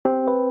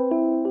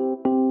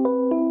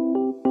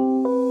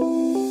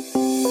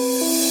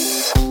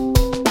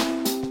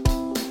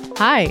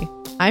Hi,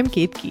 I'm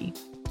Ketki.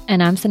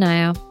 And I'm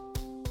Sanaya.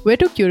 We're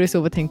two curious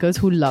overthinkers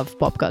who love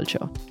pop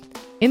culture.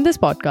 In this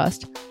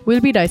podcast,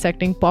 we'll be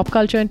dissecting pop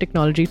culture and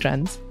technology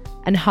trends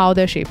and how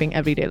they're shaping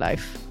everyday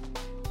life.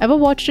 Ever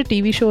watched a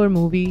TV show or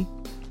movie,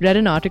 read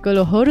an article,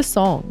 or heard a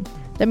song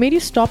that made you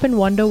stop and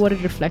wonder what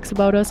it reflects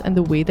about us and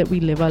the way that we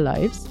live our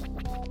lives?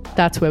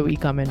 That's where we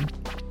come in.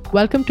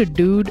 Welcome to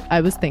Dude,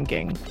 I Was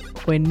Thinking,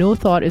 where no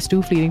thought is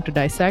too fleeting to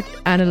dissect,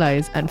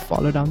 analyze, and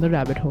follow down the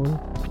rabbit hole.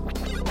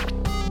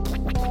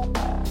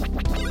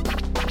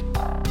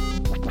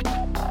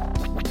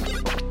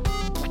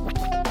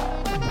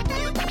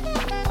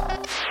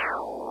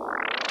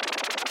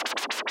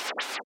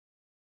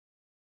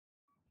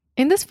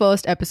 In this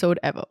first episode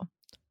ever,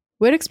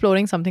 we're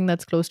exploring something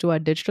that's close to our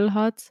digital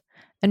hearts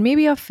and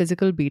maybe our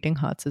physical beating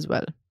hearts as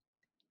well: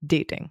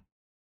 dating.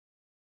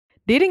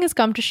 Dating has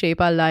come to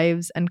shape our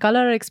lives and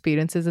color our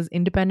experiences as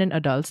independent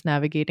adults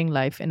navigating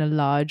life in a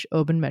large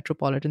urban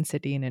metropolitan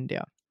city in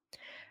India.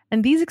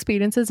 And these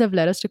experiences have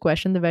led us to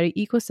question the very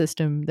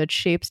ecosystem that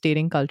shapes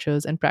dating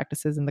cultures and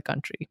practices in the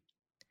country.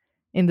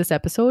 In this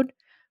episode,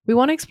 we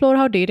want to explore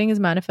how dating is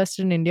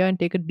manifested in India and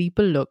take a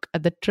deeper look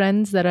at the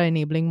trends that are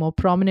enabling more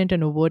prominent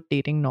and overt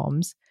dating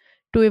norms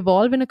to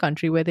evolve in a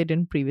country where they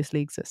didn't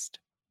previously exist.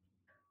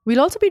 We'll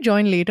also be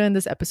joined later in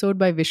this episode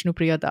by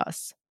Vishnupriya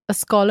Das, a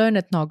scholar and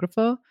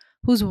ethnographer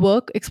whose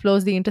work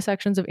explores the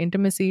intersections of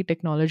intimacy,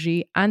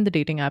 technology, and the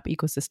dating app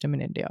ecosystem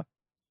in India.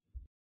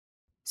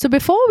 So,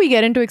 before we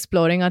get into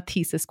exploring our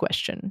thesis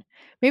question,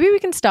 maybe we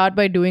can start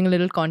by doing a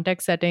little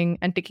context setting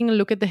and taking a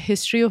look at the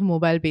history of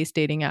mobile based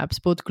dating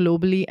apps, both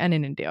globally and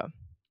in India.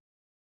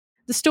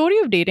 The story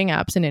of dating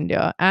apps in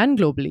India and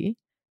globally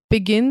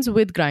begins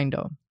with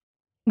Grindr.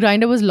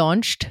 Grindr was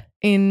launched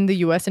in the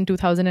US in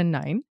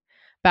 2009,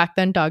 back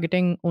then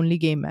targeting only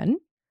gay men,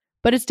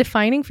 but its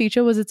defining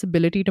feature was its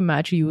ability to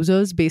match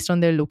users based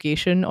on their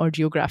location or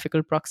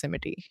geographical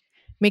proximity,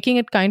 making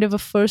it kind of a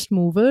first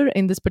mover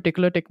in this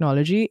particular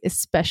technology,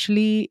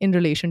 especially in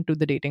relation to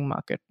the dating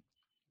market.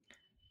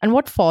 And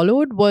what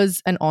followed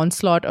was an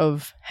onslaught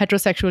of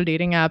heterosexual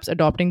dating apps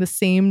adopting the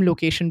same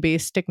location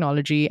based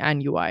technology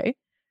and UI,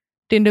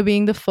 Tinder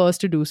being the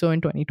first to do so in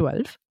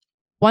 2012.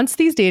 Once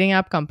these dating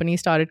app companies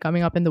started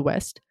coming up in the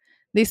West,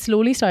 they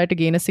slowly started to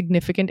gain a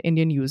significant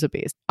Indian user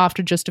base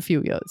after just a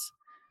few years.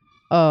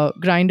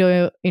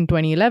 Grindr in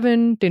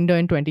 2011, Tinder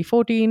in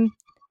 2014,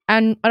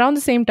 and around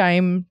the same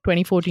time,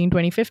 2014,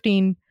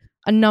 2015,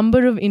 a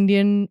number of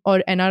Indian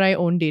or NRI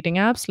owned dating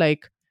apps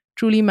like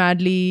Truly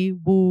Madly,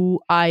 Woo,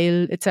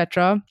 Isle,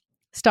 etc.,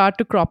 start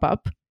to crop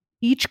up,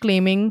 each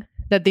claiming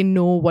that they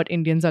know what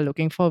Indians are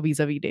looking for vis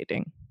a vis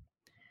dating.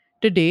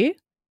 Today,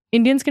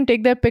 Indians can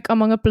take their pick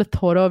among a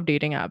plethora of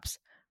dating apps,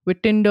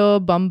 with Tinder,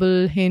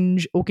 Bumble,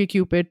 Hinge,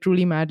 OkCupid,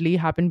 Truly Madly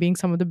happen being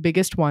some of the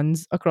biggest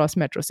ones across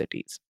metro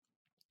cities.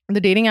 The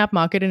dating app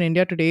market in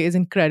India today is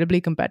incredibly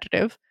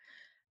competitive.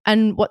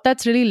 And what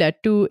that's really led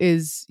to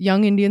is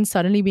young Indians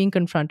suddenly being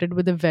confronted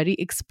with a very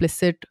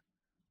explicit,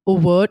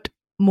 overt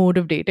mode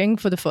of dating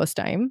for the first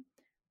time,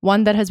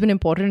 one that has been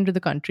imported into the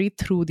country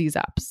through these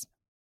apps.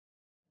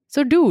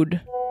 So,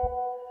 dude,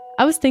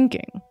 I was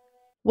thinking,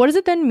 what does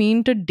it then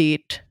mean to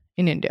date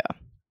in India?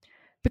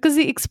 Because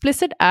the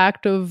explicit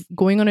act of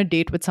going on a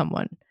date with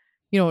someone,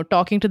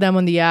 talking to them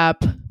on the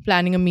app,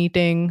 planning a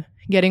meeting,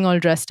 getting all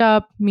dressed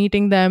up,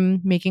 meeting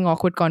them, making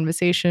awkward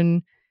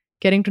conversation,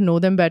 getting to know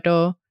them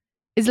better,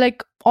 is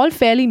like all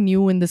fairly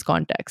new in this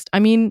context. I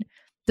mean,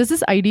 there's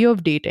this idea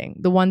of dating,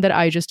 the one that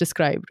I just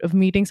described, of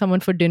meeting someone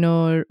for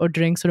dinner or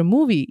drinks or a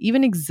movie,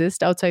 even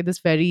exist outside this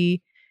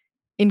very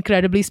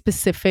incredibly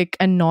specific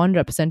and non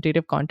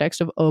representative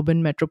context of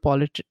urban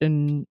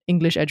metropolitan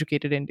English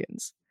educated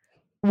Indians.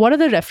 What are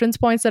the reference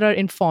points that are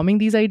informing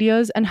these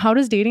ideas, and how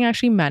does dating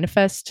actually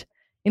manifest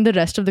in the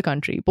rest of the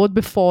country, both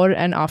before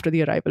and after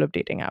the arrival of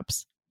dating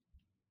apps?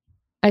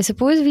 I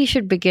suppose we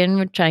should begin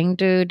with trying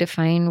to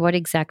define what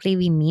exactly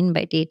we mean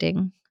by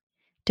dating.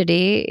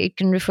 Today, it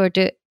can refer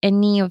to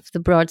any of the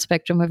broad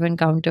spectrum of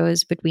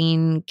encounters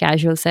between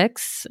casual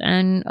sex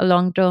and a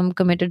long term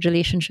committed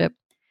relationship.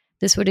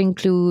 This would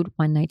include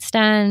one night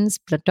stands,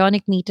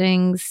 platonic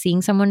meetings,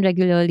 seeing someone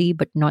regularly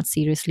but not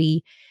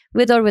seriously,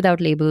 with or without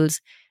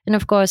labels, and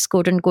of course,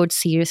 quote unquote,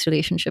 serious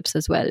relationships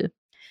as well.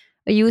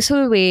 A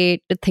useful way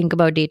to think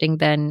about dating,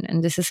 then,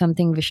 and this is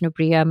something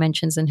Vishnupriya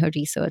mentions in her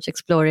research,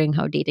 exploring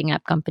how dating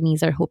app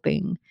companies are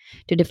hoping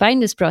to define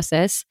this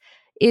process,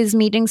 is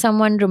meeting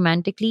someone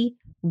romantically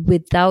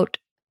without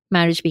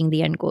marriage being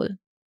the end goal.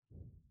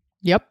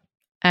 Yep.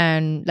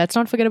 And let's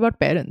not forget about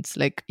parents.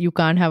 Like, you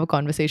can't have a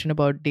conversation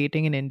about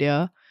dating in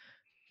India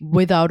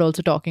without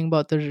also talking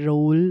about the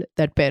role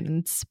that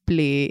parents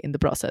play in the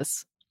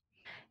process.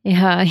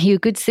 Yeah, you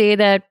could say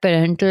that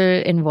parental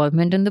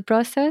involvement in the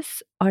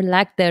process, or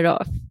lack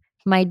thereof,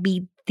 might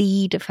be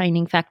the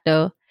defining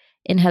factor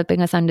in helping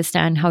us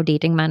understand how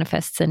dating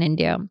manifests in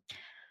India.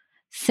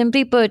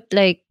 Simply put,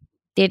 like,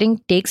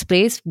 dating takes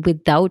place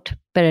without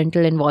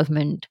parental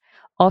involvement,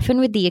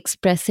 often with the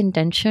express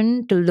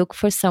intention to look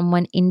for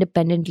someone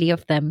independently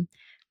of them,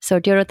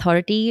 assert your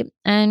authority,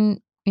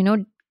 and,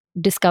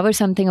 discover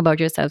something about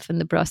yourself in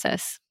the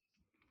process.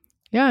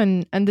 Yeah,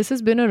 and this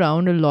has been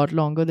around a lot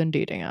longer than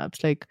dating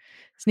apps. Like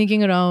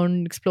sneaking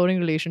around, exploring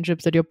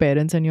relationships that your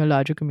parents and your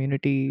larger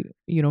community,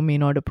 may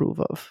not approve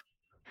of.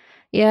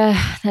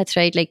 Yeah, that's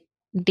right. Like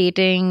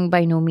dating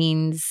by no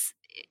means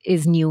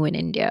is new in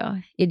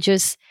India. It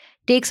just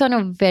takes on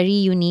a very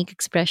unique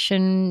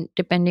expression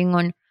depending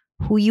on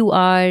who you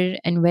are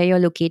and where you're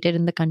located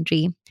in the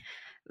country.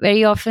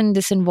 Very often,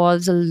 this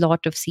involves a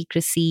lot of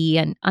secrecy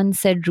and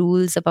unsaid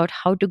rules about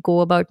how to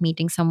go about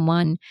meeting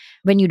someone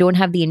when you don't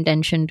have the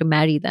intention to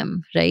marry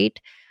them, right?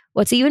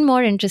 What's even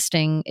more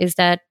interesting is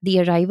that the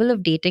arrival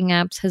of dating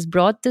apps has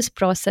brought this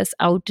process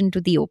out into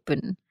the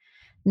open.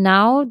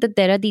 Now that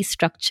there are these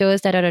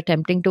structures that are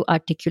attempting to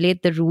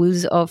articulate the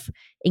rules of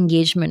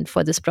engagement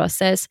for this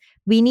process,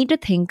 we need to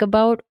think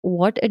about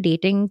what a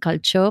dating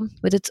culture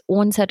with its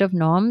own set of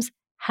norms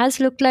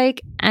has looked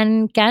like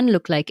and can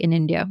look like in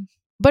India.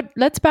 But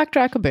let's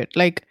backtrack a bit.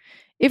 Like,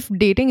 if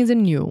dating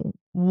isn't new,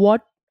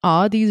 what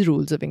are these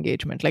rules of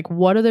engagement? Like,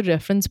 what are the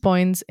reference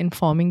points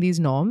informing these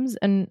norms,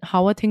 and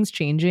how are things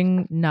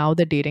changing now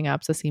that dating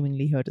apps are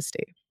seemingly here to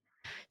stay?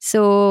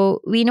 So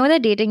we know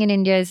that dating in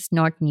India is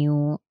not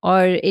new,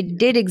 or it Yeah.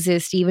 did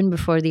exist even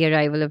before the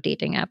arrival of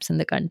dating apps in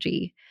the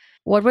country.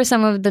 What were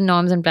some of the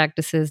norms and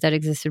practices that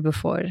existed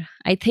before?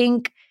 I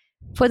think,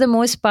 for the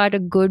most part, a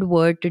good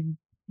word to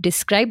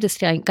describe this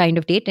kind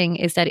of dating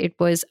is that it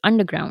was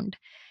underground.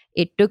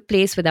 It took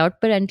place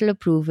without parental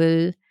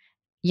approval.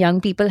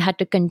 Young people had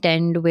to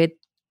contend with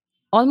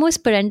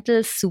almost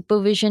parental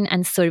supervision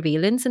and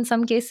surveillance in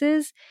some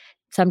cases.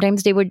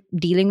 Sometimes they were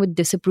dealing with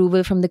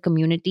disapproval from the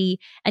community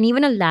and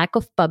even a lack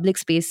of public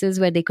spaces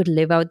where they could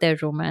live out their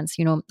romance.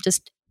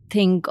 Just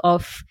think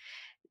of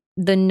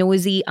the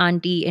nosy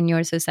auntie in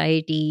your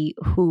society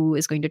who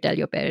is going to tell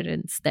your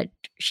parents that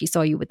she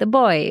saw you with a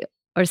boy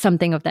or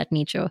something of that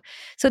nature.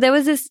 So there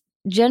was this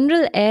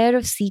general air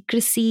of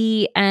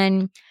secrecy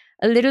and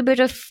a little bit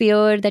of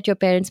fear that your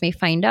parents may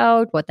find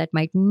out, what that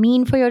might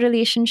mean for your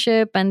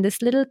relationship, and this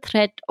little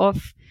threat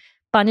of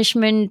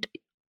punishment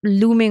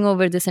looming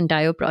over this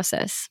entire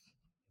process.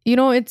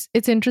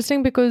 It's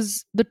interesting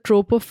because the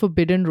trope of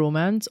forbidden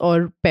romance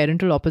or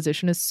parental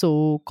opposition is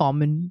so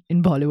common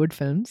in Bollywood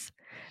films.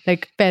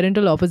 Like,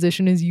 parental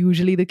opposition is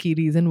usually the key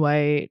reason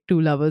why two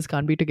lovers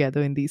can't be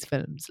together in these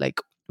films. Like,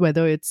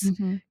 whether it's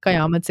Mhm.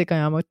 Kayamat Se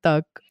Kayamat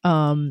Tak,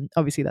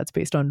 obviously that's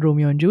based on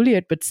Romeo and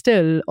Juliet, but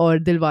still, or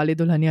Dilwale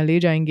Dulhania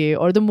Le Jayenge,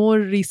 or the more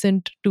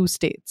recent Two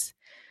States.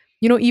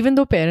 Even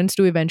though parents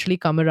do eventually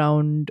come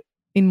around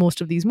in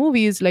most of these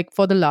movies, like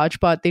for the large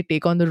part, they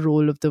take on the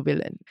role of the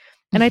villain.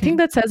 And I think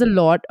that says a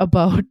lot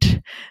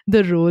about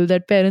the role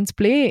that parents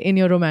play in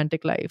your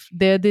romantic life.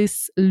 They're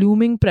this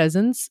looming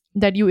presence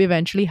that you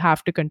eventually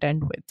have to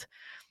contend with.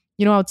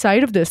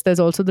 Outside of this, there's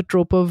also the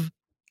trope of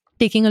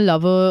taking a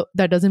lover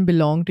that doesn't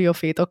belong to your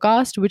faith or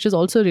caste, which is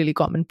also really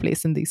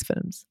commonplace in these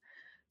films.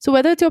 So,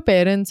 whether it's your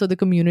parents or the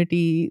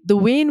community, the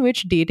way in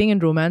which dating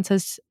and romance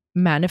has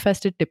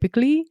manifested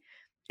typically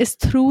is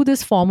through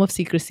this form of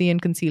secrecy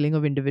and concealing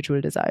of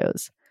individual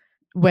desires.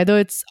 Whether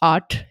it's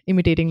art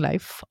imitating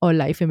life or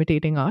life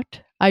imitating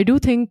art, I do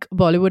think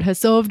Bollywood has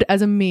served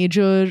as a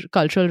major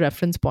cultural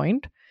reference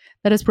point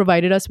that has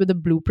provided us with a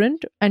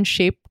blueprint and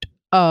shaped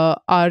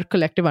our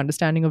collective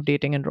understanding of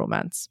dating and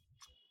romance.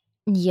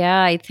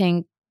 Yeah, I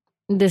think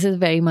this is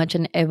very much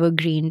an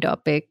evergreen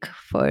topic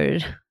for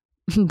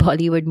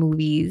Bollywood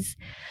movies.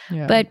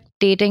 Yeah. But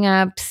dating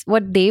apps,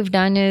 what they've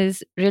done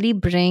is really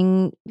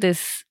bring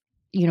this,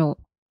 you know,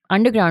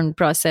 underground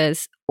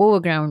process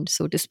overground,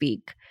 so to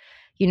speak.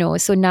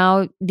 So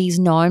now these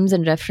norms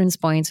and reference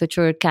points, which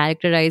were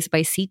characterized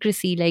by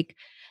secrecy, like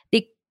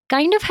they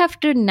kind of have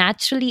to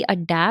naturally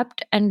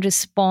adapt and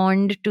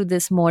respond to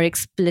this more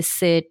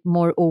explicit,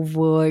 more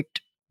overt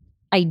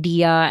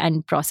idea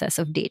and process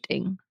of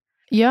dating.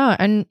 Yeah.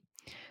 And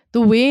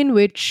the way in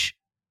which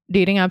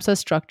dating apps are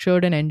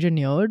structured and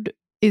engineered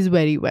is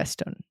very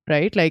Western,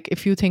 right? Like,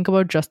 if you think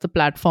about just the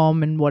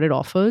platform and what it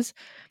offers,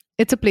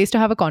 it's a place to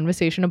have a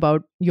conversation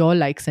about your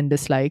likes and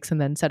dislikes and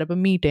then set up a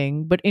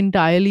meeting, but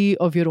entirely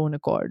of your own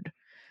accord.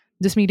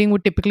 This meeting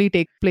would typically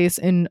take place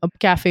in a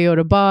cafe or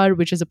a bar,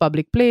 which is a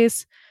public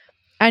place,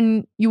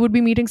 and you would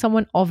be meeting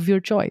someone of your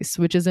choice,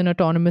 which is an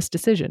autonomous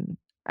decision.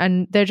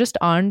 And there just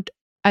aren't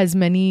as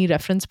many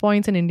reference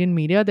points in Indian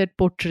media that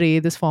portray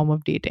this form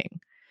of dating.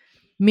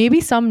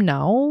 Maybe some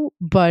now,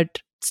 but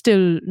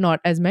still not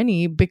as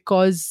many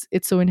because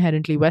it's so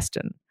inherently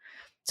Western.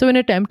 So, in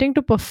attempting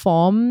to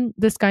perform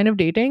this kind of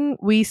dating,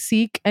 we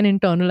seek and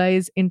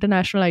internalize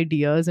international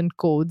ideas and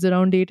codes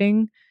around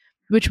dating,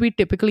 which we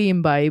typically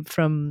imbibe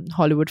from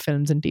Hollywood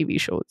films and TV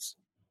shows.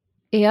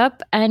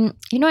 Yep. And,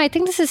 I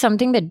think this is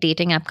something that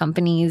dating app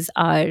companies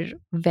are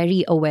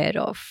very aware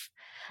of.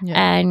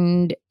 Yeah.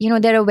 And,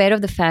 they're aware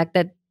of the fact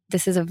that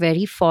this is a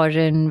very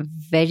foreign,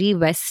 very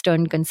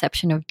Western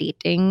conception of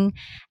dating.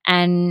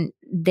 And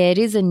there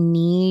is a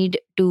need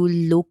to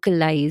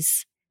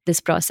localize this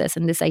process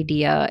and this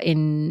idea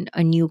in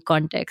a new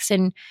context.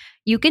 And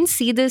you can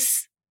see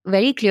this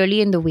very clearly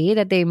in the way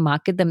that they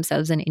market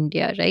themselves in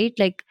India, right?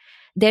 Like,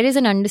 there is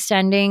an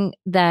understanding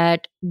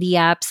that the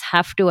apps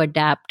have to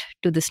adapt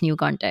to this new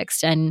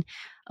context. And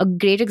a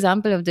great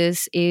example of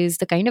this is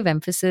the kind of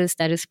emphasis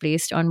that is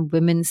placed on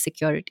women's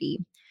security.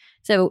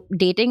 So,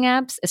 dating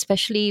apps,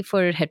 especially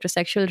for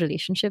heterosexual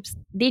relationships,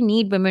 they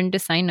need women to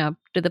sign up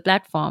to the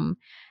platform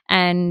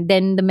and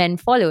then the men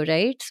follow,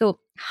 right? So,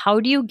 how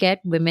do you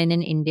get women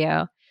in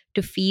India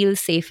to feel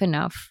safe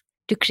enough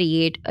to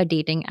create a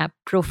dating app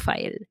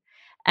profile?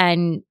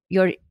 And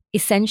you're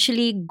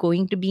essentially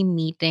going to be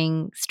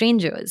meeting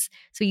strangers.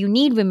 So, you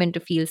need women to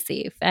feel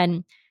safe.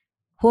 And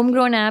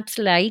homegrown apps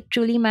like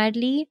Truly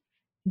Madly,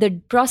 the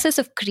process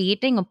of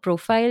creating a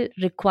profile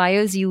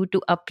requires you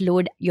to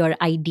upload your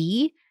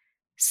ID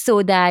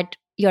so that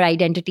your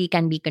identity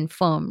can be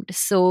confirmed.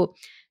 So,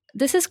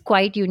 this is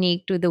quite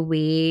unique to the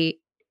way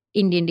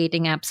Indian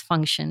dating apps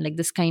function, like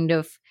this kind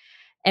of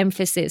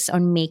emphasis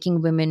on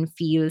making women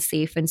feel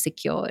safe and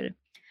secure.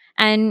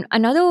 And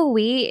another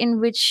way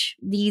in which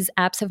these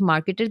apps have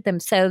marketed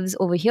themselves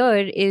over here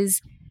is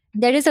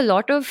there is a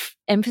lot of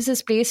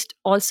emphasis placed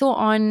also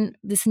on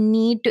this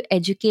need to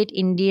educate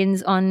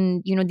Indians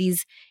on,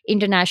 these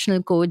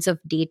international codes of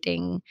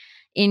dating.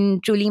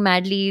 In Truly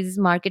Madly's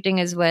marketing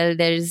as well,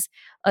 there's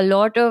a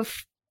lot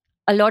of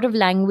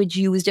language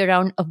used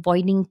around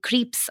avoiding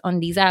creeps on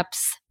these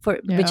apps for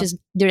which Yeah. is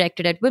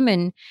directed at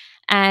women.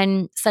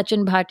 And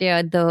Sachin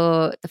Bhatia,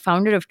 the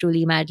founder of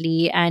Truly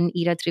Madly, and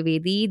Ira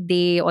Trivedi,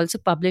 they also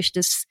published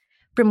this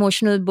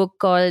promotional book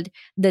called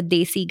The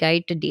Desi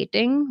Guide to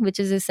Dating, which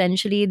is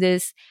essentially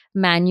this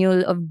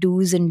manual of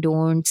do's and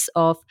don'ts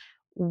of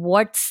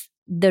what's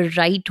the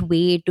right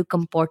way to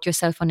comport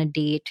yourself on a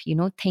date.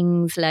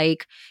 Things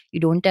like you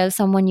don't tell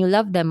someone you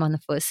love them on the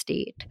first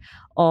date,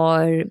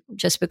 or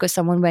just because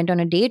someone went on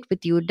a date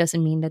with you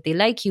doesn't mean that they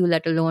like you,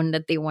 let alone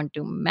that they want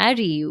to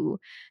marry you.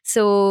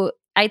 So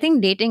I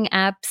think dating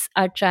apps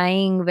are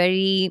trying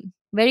very,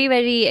 very,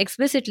 very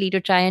explicitly to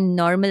try and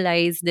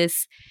normalize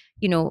this,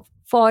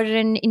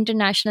 foreign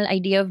international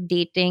idea of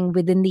dating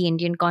within the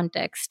Indian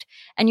context.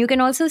 And you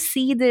can also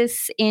see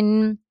this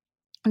in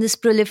this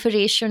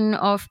proliferation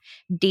of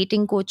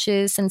dating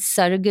coaches and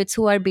surrogates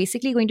who are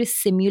basically going to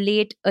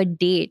simulate a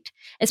date,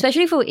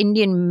 especially for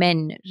Indian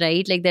men,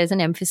 right? Like there's an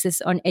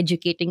emphasis on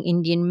educating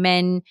Indian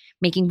men,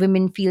 making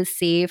women feel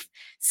safe.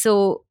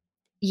 So,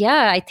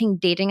 yeah, I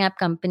think dating app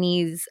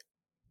companies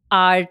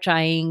are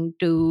trying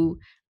to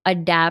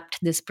adapt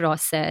this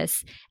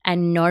process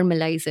and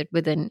normalize it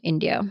within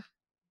India.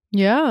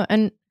 Yeah.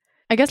 And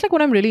I guess like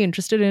what I'm really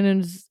interested in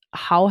is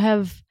how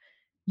have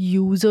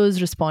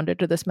users responded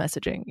to this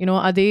messaging?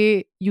 Are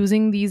they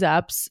using these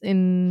apps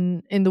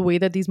in the way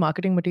that these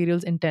marketing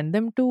materials intend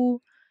them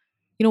to?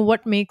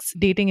 What makes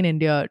dating in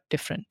India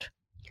different?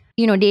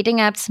 Dating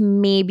apps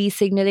may be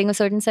signaling a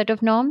certain set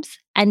of norms,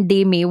 and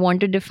they may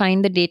want to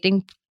define the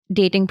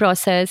dating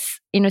process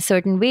in a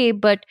certain way,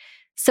 but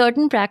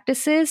certain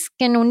practices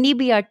can only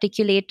be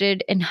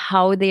articulated in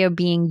how they are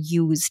being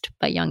used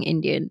by young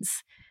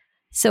Indians.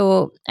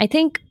 So I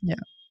think, Yeah.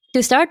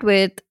 to start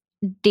with,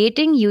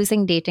 dating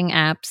using dating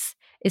apps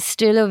is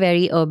still a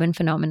very urban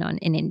phenomenon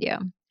in India.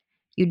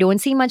 You don't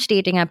see much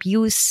dating app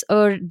use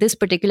or this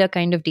particular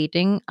kind of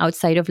dating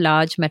outside of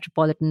large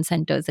metropolitan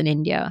centers in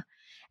India.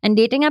 And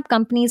dating app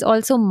companies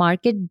also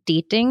market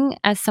dating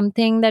as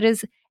something that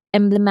is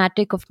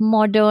emblematic of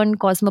modern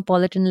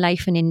cosmopolitan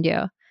life in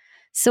India.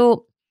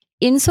 So,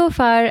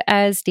 insofar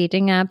as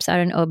dating apps are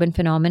an urban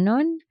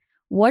phenomenon,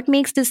 what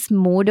makes this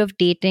mode of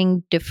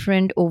dating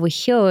different over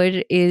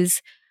here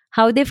is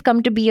how they've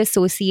come to be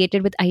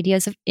associated with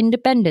ideas of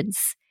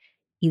independence,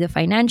 either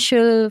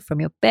financial, from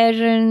your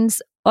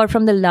parents, or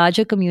from the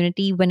larger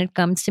community when it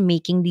comes to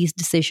making these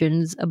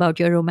decisions about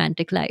your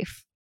romantic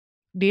life.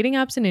 Dating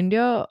apps in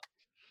India,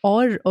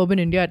 or urban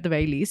India at the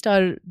very least,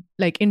 are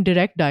like in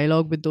direct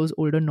dialogue with those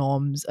older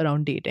norms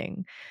around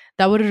dating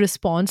that were a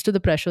response to the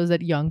pressures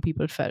that young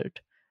people felt.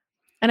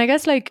 And I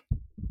guess like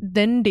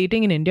then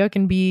dating in India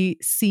can be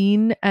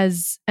seen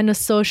as an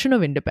assertion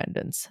of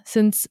independence,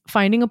 since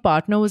finding a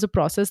partner was a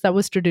process that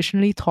was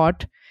traditionally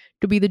thought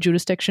to be the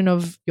jurisdiction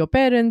of your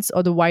parents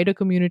or the wider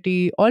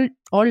community, all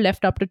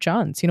left up to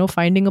chance.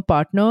 Finding a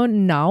partner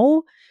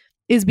now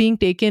is being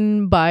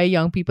taken by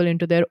young people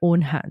into their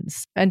own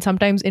hands, and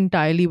sometimes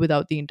entirely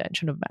without the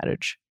intention of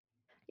marriage.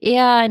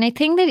 Yeah, and I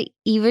think that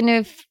even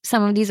if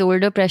some of these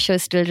older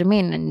pressures still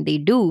remain, and they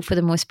do for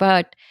the most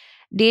part,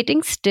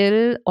 dating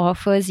still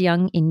offers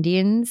young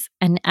Indians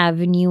an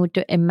avenue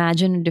to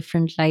imagine a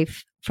different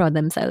life for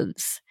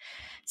themselves.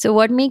 So,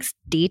 what makes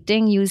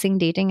dating using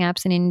dating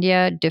apps in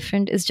India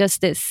different is just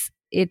this: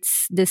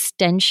 it's this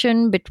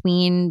tension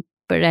between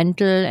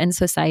parental and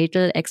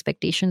societal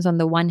expectations on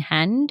the one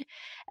hand,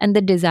 and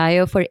the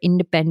desire for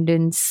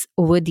independence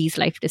over these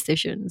life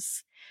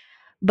decisions.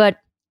 But,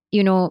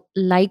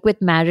 like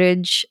with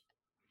marriage,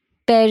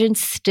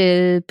 parents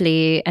still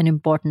play an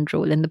important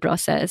role in the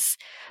process,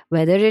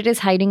 whether it is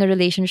hiding a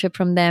relationship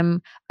from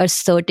them,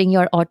 asserting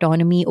your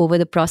autonomy over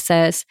the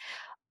process,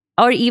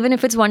 or even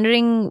if it's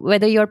wondering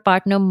whether your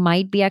partner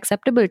might be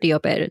acceptable to your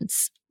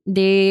parents.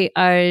 They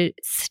are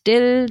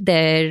still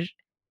there,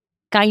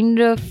 kind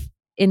of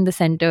in the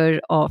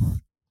center of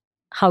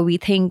how we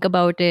think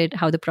about it,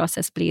 how the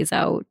process plays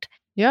out.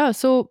 Yeah,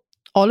 so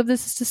all of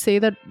this is to say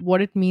that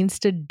what it means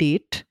to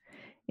date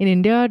in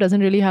India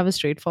doesn't really have a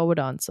straightforward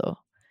answer.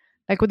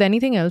 Like with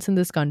anything else in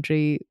this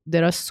country,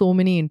 there are so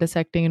many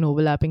intersecting and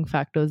overlapping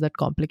factors that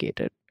complicate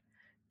it.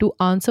 To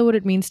answer what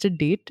it means to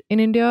date in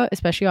India,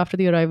 especially after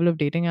the arrival of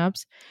dating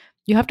apps,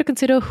 you have to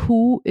consider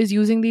who is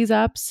using these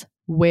apps,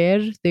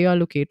 where they are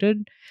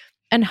located,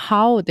 and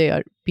how they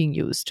are being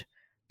used,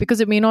 because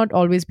it may not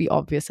always be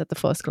obvious at the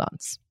first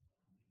glance.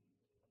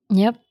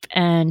 Yep.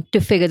 And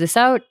to figure this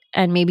out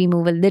and maybe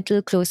move a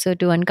little closer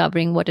to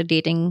uncovering what a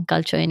dating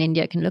culture in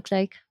India can look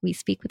like, we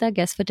speak with our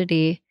guest for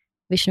today,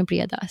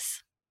 Vishnupriya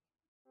Das.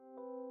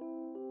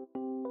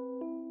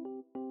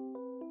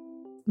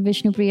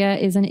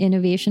 Vishnupriya is an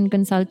innovation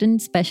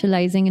consultant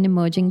specializing in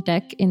emerging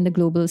tech in the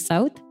global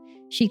south.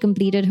 She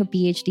completed her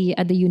PhD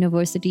at the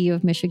University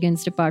of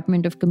Michigan's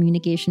Department of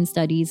Communication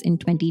Studies in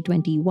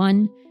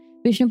 2021.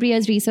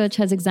 Vishnupriya's research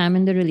has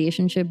examined the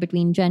relationship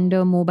between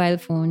gender, mobile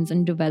phones,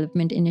 and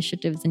development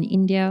initiatives in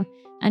India,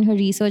 and her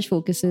research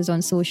focuses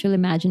on social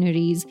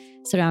imaginaries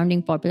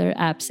surrounding popular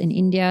apps in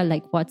India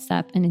like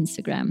WhatsApp and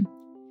Instagram.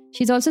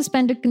 She's also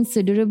spent a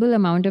considerable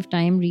amount of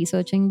time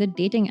researching the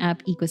dating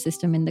app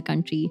ecosystem in the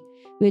country,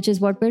 which is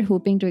what we're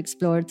hoping to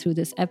explore through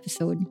this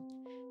episode.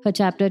 Her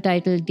chapter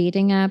titled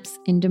Dating Apps,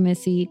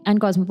 Intimacy,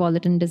 and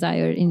Cosmopolitan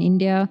Desire in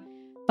India,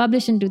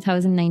 published in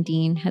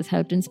 2019, has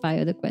helped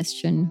inspire the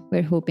question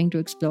we're hoping to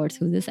explore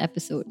through this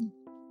episode.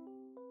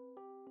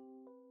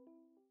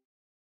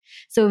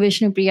 So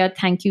Vishnupriya,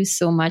 thank you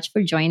so much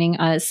for joining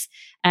us.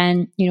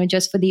 And,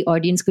 just for the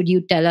audience, could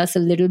you tell us a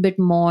little bit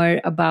more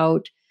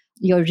about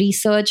your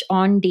research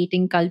on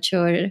dating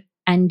culture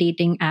and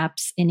dating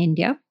apps in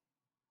India?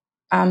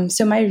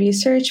 So my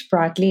research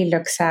broadly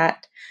looks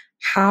at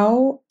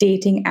how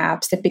dating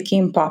apps that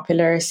became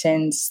popular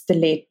since the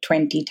late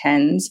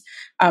 2010s,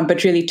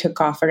 but really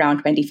took off around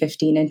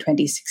 2015 and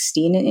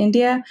 2016 in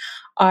India,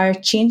 are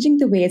changing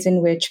the ways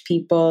in which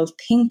people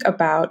think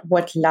about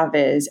what love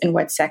is and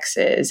what sex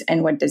is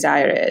and what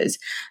desire is.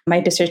 My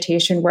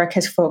dissertation work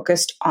has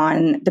focused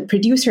on the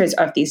producers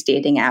of these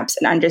dating apps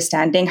and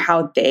understanding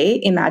how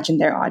they imagine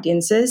their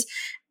audiences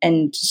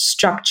and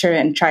structure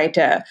and try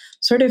to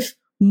sort of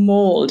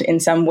mold in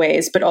some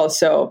ways, but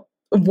also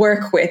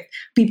work with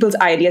people's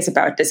ideas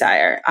about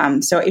desire.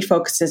 So it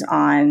focuses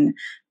on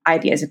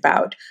ideas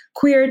about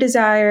queer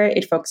desire.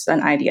 It focuses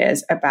on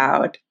ideas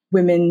about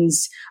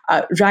women's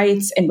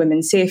rights and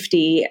women's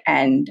safety,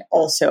 and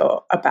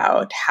also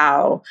about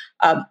how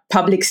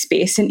public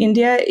space in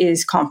India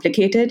is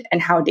complicated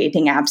and how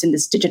dating apps in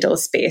this digital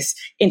space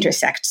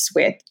intersects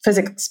with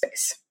physical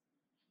space.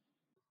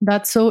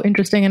 That's so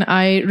interesting. And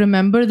I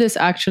remember this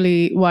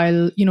actually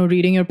while,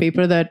 reading your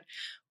paper, that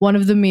one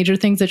of the major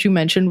things that you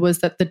mentioned was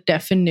that the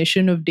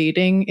definition of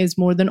dating is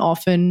more than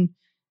often,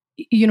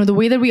 the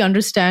way that we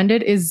understand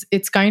it is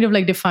it's kind of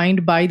like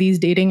defined by these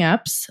dating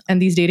apps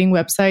and these dating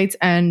websites.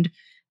 And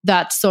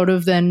that's sort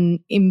of then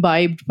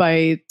imbibed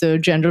by the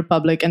general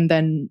public and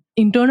then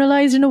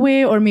internalized in a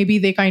way, or maybe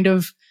they kind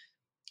of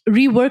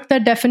rework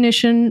that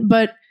definition.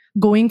 But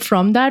going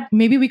from that,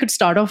 maybe we could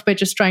start off by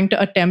just trying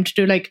to attempt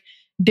to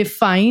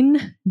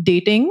define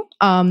dating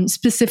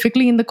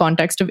specifically in the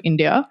context of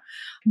India.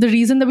 The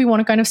reason that we want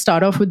to kind of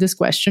start off with this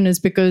question is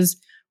because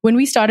when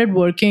we started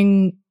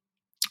working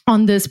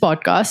on this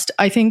podcast,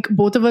 I think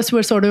both of us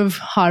were sort of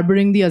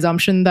harboring the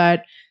assumption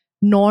that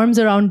norms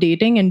around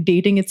dating and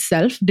dating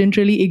itself didn't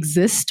really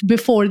exist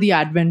before the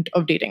advent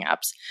of dating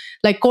apps.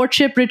 Like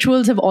courtship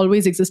rituals have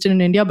always existed in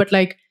India, but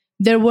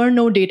there were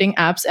no dating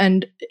apps,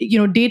 and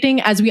dating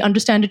as we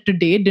understand it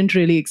today didn't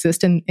really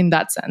exist in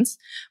that sense.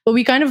 But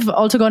we kind of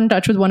also got in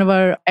touch with one of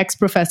our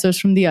ex-professors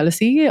from the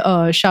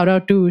LSE. Shout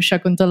out to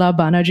Shakuntala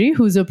Banerjee,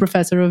 who's a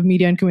professor of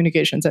media and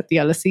communications at the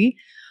LSE.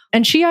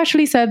 And she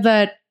actually said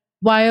that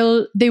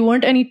while there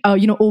weren't any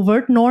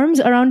overt norms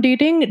around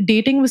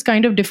dating was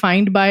kind of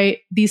defined by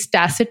these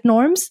tacit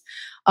norms.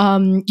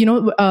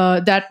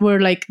 That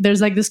were there's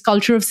this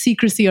culture of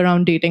secrecy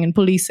around dating and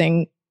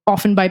policing,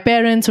 often by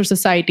parents or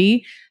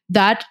society,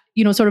 that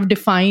sort of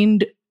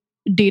defined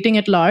dating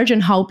at large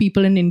and how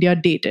people in India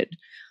dated.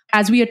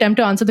 As we attempt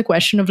to answer the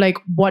question of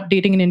what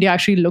dating in India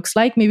actually looks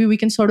like, maybe we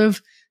can sort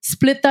of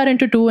split that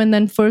into two and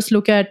then first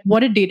look at what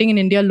did dating in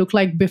India look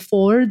like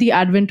before the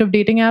advent of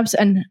dating apps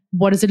and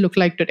what does it look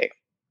like today?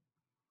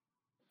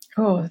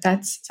 Oh,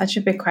 that's such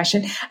a big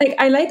question.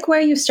 I like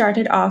where you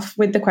started off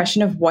with the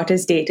question of what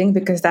is dating,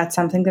 because that's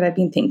something that I've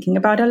been thinking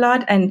about a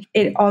lot. And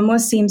it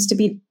almost seems to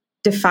be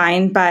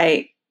defined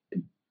by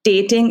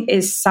dating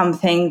is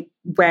something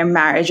where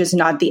marriage is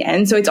not the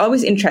end. So it's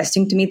always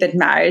interesting to me that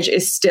marriage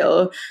is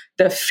still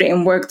the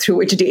framework through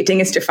which dating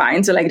is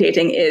defined. So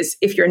dating is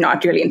if you're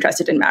not really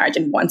interested in marriage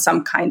and want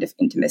some kind of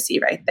intimacy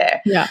right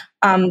there. Yeah.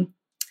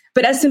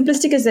 But as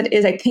simplistic as it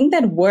is, I think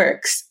that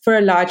works for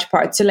a large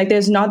part. So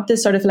there's not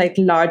this sort of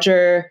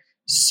larger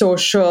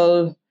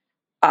social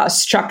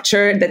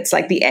structure that's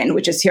the end,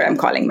 which is here I'm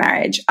calling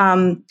marriage.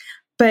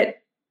 But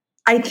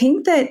I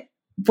think that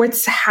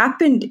what's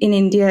happened in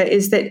India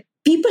is that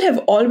people have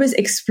always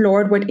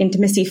explored what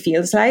intimacy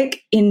feels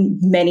like in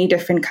many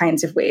different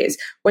kinds of ways,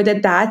 whether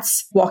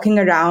that's walking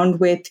around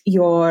with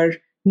your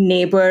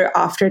neighbor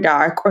after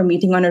dark or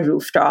meeting on a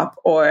rooftop,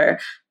 or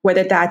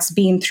whether that's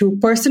been through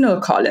personal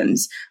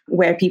columns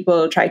where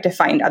people try to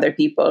find other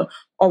people,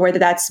 or whether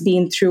that's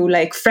been through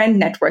like friend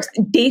networks.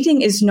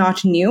 Dating is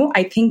not new.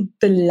 I think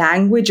the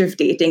language of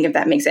dating, if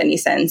that makes any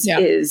sense,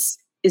 is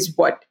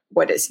what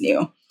is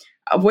new.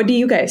 What do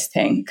you guys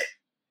think?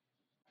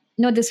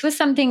 No, this was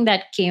something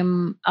that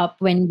came up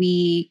when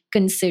we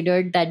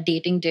considered that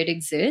dating did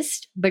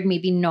exist, but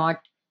maybe not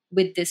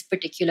with this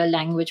particular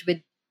language, with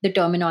the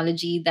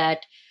terminology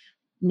that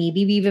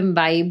maybe we've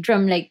imbibed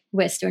from like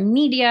Western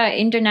media,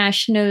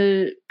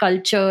 international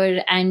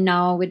culture, and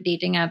now with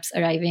dating apps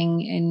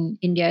arriving in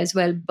India as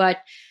well. But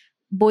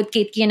both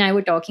Ketki and I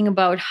were talking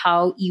about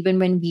how even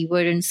when we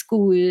were in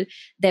school,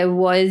 there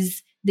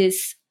was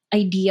this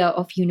idea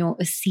of,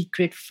 a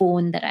secret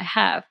phone that I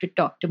have to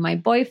talk to my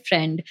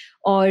boyfriend,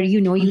 or,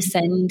 you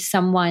send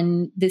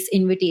someone this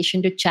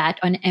invitation to chat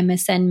on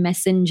MSN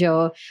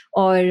Messenger,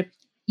 or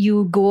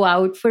you go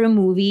out for a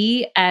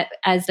movie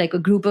as like a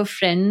group of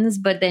friends,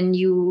 but then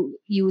you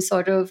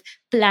sort of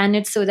plan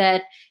it so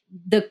that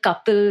the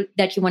couple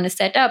that you want to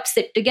set up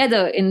sit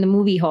together in the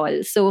movie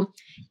hall. So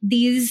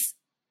these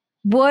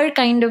were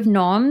kind of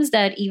norms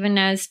that even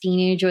as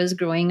teenagers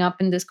growing up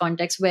in this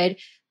context where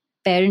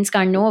parents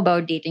can't know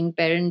about dating,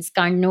 parents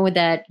can't know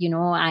that,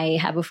 I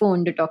have a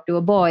phone to talk to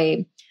a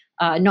boy.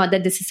 Not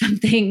that this is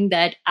something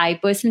that I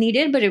personally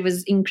did, but it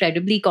was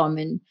incredibly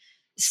common.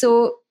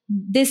 So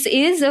this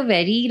is a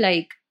very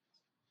like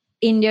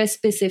India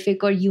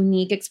specific or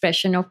unique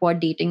expression of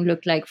what dating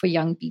looked like for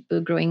young people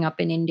growing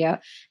up in India.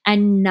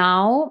 And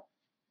now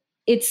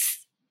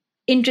it's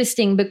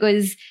interesting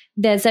because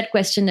there's that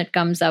question that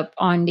comes up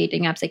on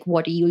dating apps, like,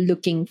 what are you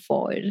looking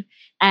for?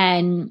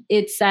 And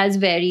it's as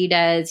varied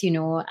as,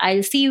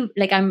 I'll see,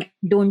 like,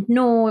 don't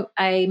know.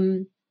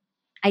 I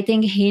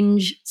think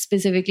Hinge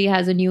specifically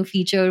has a new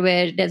feature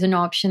where there's an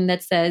option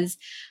that says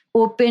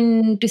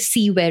open to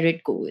see where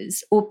it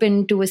goes,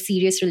 open to a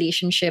serious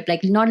relationship,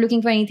 like not looking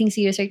for anything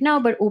serious right now,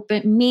 but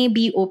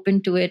maybe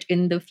open to it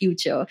in the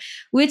future,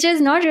 which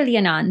is not really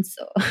an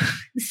answer.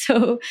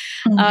 So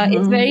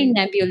it's very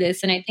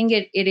nebulous. And I think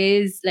it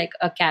is like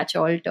a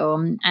catch-all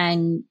term.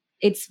 And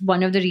it's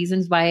one of the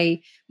reasons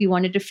why we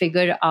wanted to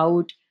figure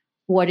out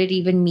what it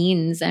even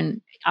means.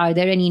 And are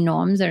there any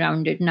norms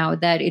around it now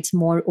that it's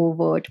more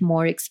overt,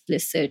 more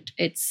explicit?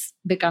 It's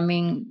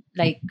becoming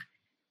like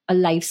a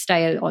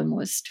lifestyle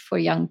almost for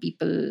young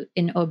people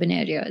in urban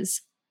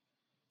areas.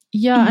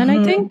 Yeah, and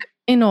I think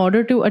in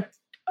order to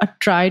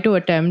try to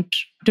attempt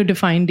to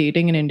define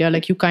dating in India,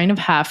 like you kind of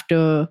have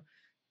to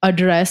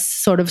address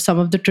sort of some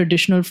of the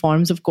traditional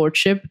forms of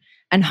courtship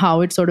and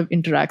how it sort of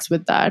interacts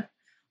with that.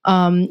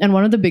 And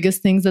one of the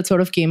biggest things that sort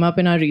of came up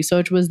in our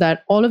research was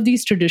that all of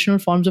these traditional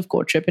forms of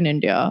courtship in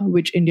India,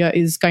 which India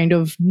is kind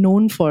of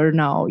known for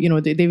now,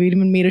 they've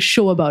even made a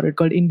show about it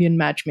called Indian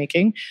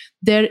matchmaking.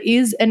 There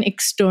is an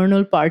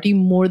external party,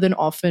 more than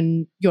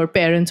often your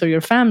parents or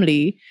your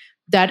family,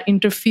 that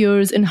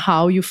interferes in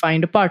how you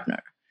find a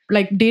partner.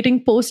 Like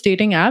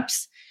post-dating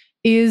apps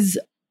is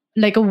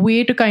like a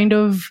way to kind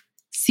of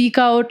seek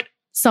out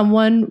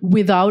someone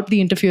without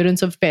the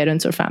interference of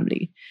parents or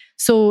family.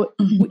 So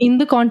in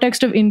the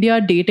context of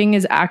India, dating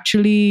is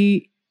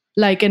actually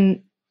like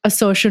an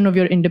assertion of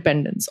your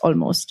independence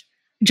almost,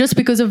 just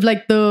because of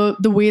like the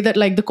way that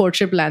like the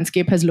courtship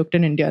landscape has looked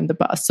in India in the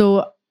past.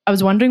 So I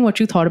was wondering what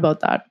you thought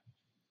about that.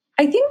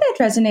 I think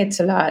that resonates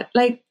a lot.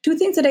 Like two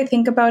things that I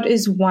think about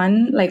is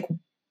one, like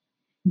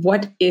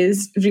what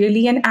is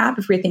really an app?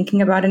 If we're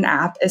thinking about an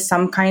app as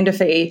some kind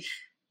of a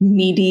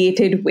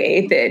mediated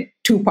way that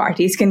two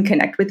parties can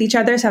connect with each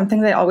other,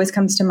 something that always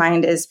comes to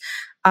mind is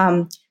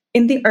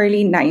in the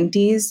early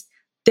 90s,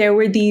 there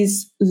were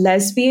these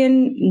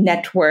lesbian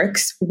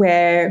networks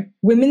where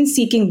women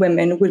seeking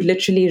women would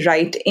literally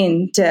write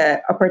into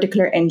a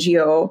particular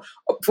NGO,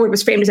 what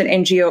was framed as an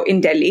NGO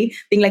in Delhi,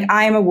 being like,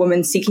 I am a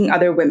woman seeking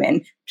other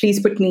women. Please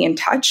put me in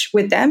touch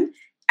with them.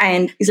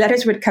 And these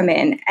letters would come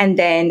in, and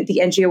then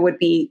the NGO would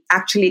be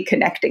actually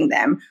connecting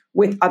them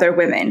with other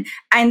women.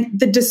 And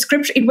the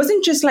description, it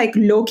wasn't just like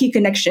low-key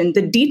connection.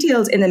 The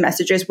details in the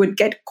messages would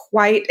get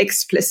quite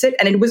explicit.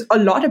 And it was a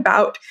lot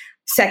about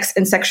sex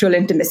and sexual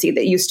intimacy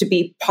that used to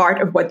be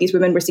part of what these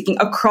women were seeking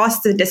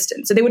across the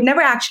distance. So they would never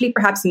actually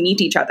perhaps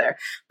meet each other,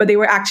 but they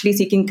were actually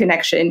seeking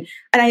connection.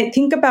 And I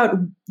think about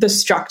the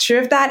structure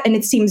of that, and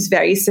it seems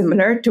very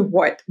similar to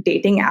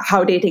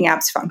how dating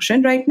apps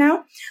function right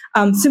now.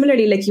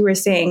 Similarly, like you were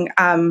saying,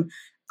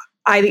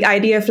 the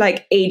idea of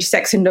like age,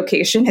 sex, and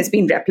location has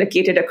been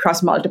replicated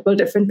across multiple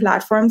different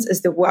platforms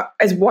as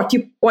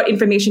what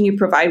information you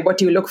provide,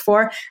 what you look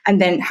for,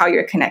 and then how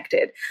you're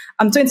connected.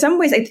 So in some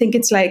ways, I think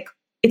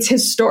it's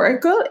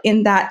historical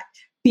in that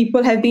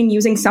people have been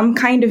using some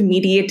kind of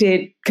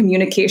mediated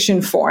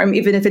communication form,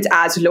 even if it's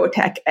as low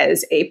tech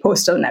as a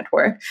postal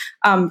network,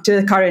 to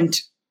the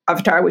current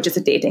avatar, which is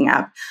a dating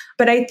app.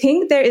 But I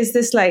think there is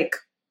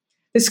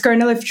this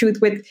kernel of truth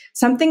with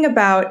something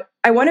about,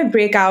 I want to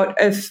break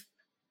out of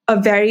a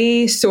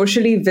very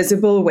socially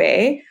visible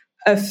way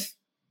of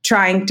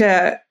trying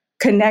to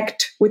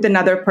connect with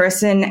another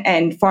person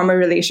and form a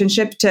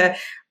relationship, to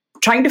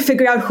trying to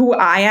figure out who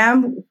I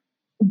am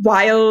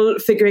while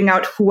figuring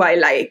out who I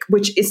like,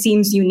 which it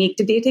seems unique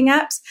to dating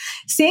apps.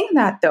 Saying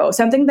that though,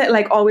 something that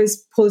like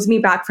always pulls me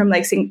back from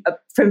like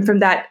from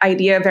that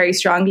idea very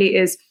strongly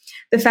is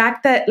the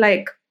fact that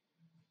like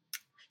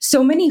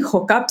so many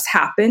hookups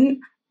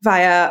happen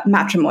via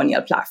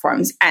matrimonial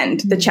platforms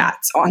and the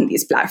chats on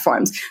these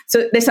platforms.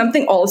 So there's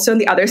something also on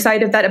the other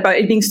side of that about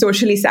it being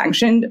socially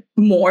sanctioned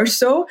more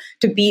so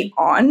to be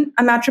on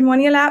a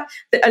matrimonial app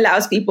that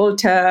allows people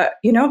to,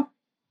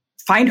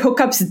 find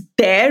hookups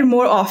there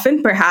more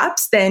often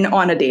perhaps than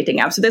on a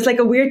dating app. So there's like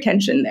a weird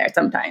tension there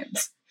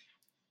sometimes.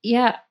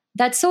 Yeah,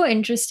 that's so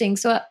interesting.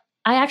 So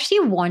I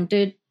actually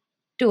wanted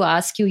to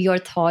ask you your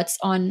thoughts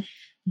on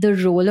the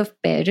role of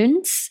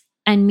parents,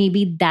 and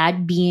maybe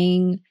that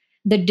being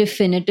the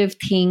definitive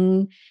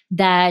thing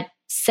that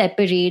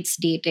separates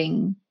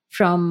dating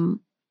from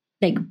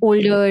like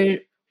older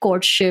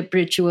courtship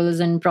rituals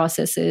and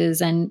processes.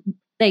 And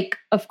like,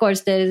 of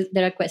course, there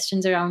are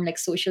questions around like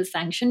social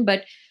sanction,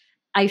 but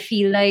I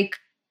feel like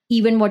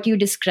even what you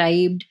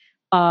described,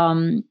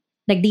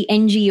 like the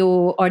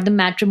NGO or the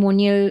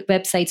matrimonial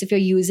websites, if you're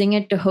using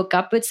it to hook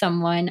up with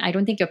someone, I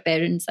don't think your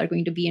parents are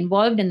going to be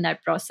involved in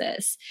that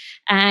process.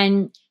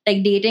 And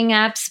like dating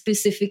apps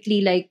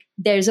specifically, like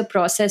there's a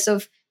process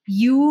of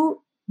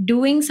you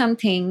doing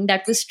something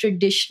that was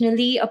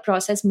traditionally a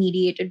process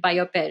mediated by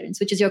your parents,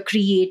 which is you're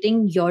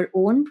creating your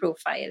own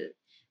profile,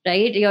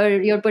 right?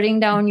 You're putting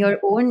down your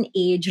own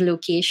age,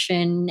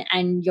 location,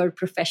 and your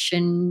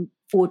profession,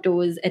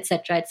 photos,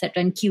 etc.,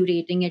 and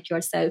curating it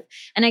yourself.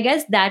 And I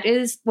guess that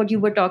is what you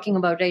were talking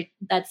about, right?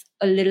 That's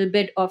a little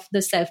bit of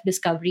the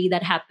self-discovery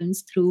that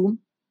happens through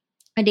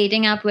a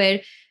dating app,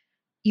 where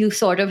you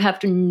sort of have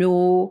to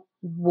know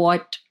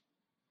what,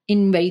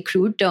 in very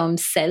crude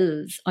terms,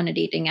 sells on a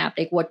dating app,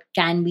 like what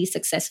can be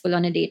successful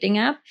on a dating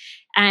app.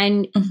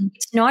 And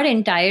it's not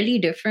entirely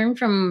different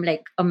from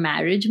like a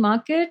marriage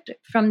market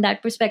from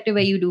that perspective,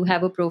 where you do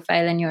have a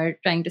profile and you're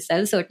trying to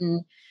sell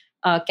certain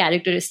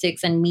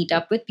characteristics and meet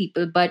up with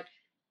people, but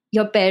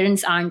your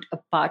parents aren't a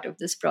part of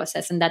this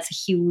process. And that's a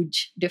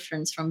huge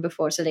difference from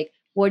before. So like,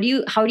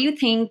 how do you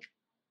think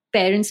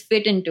parents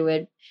fit into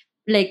it?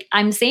 Like,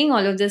 I'm saying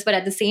all of this, but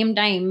at the same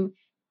time,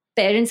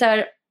 parents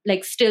are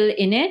like still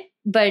in it,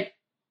 but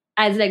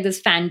as like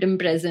this phantom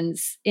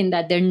presence in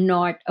that they're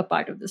not a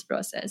part of this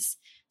process.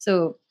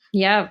 So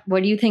yeah,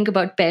 what do you think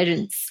about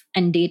parents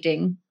and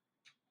dating?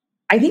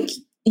 I think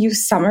you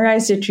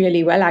summarized it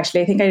really well,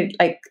 actually. I think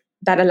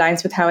that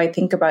aligns with how I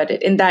think about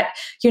it, in that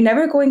you're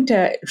never going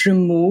to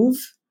remove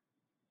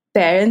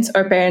parents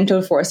or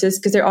parental forces,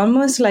 because they're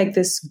almost like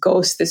this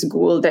ghost, this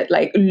ghoul that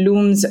like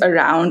looms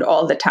around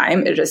all the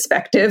time,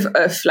 irrespective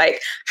of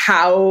like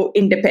how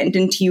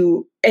independent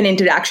an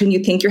interaction you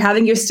think you're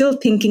having. You're still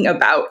thinking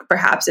about,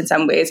 perhaps in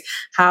some ways,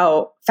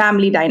 how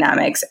family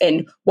dynamics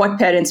and what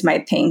parents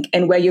might think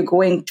and where you're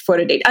going for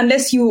a date,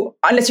 unless you're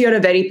a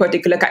very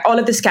particular kind. All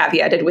of this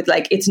caveated with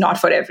like, it's not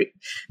for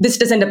this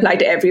doesn't apply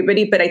to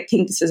everybody, but I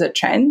think this is a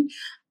trend.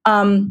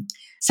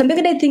 Something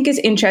that I think is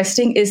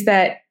interesting is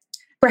that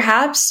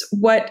perhaps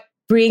what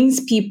brings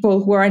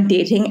people who are on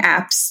dating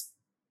apps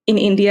in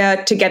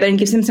India together and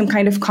gives them some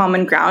kind of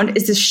common ground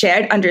is this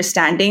shared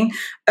understanding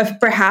of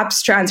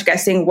perhaps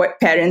transgressing what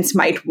parents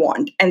might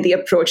want and the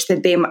approach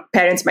that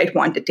parents might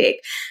want to take.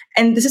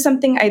 And this is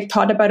something I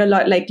thought about a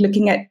lot, like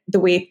looking at the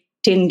way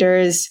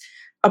Tinder's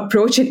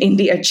approach in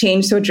India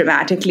changed so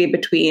dramatically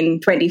between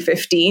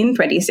 2015,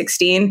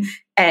 2016,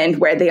 and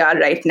where they are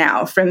right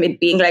now, from it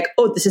being like,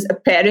 oh, this is a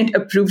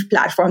parent-approved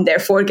platform,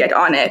 therefore get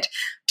on it,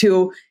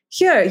 to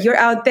here, you're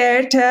out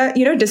there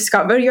to,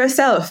 discover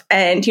yourself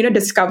and,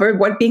 discover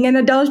what being an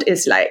adult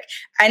is like.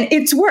 And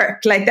it's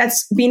worked. Like,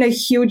 that's been a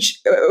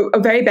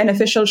very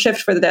beneficial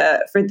shift for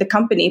the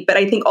company. But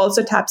I think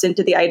also taps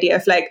into the idea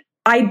of like,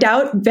 I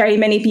doubt very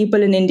many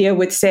people in India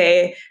would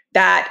say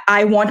that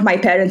I want my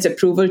parents'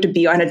 approval to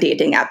be on a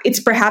dating app.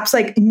 It's perhaps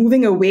like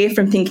moving away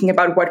from thinking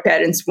about what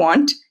parents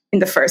want in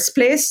the first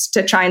place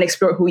to try and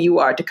explore who you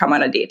are to come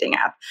on a dating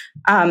app.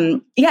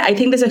 I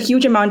think there's a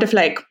huge amount of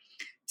like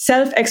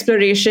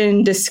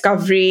self-exploration,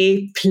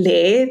 discovery,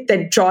 play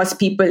that draws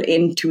people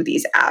into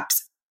these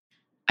apps.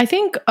 I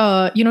think,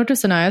 to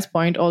Sanaya's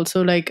point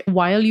also, like,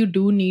 while you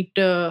do need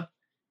to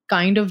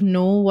kind of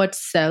know what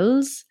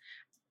sells,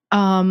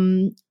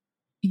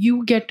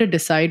 you get to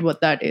decide what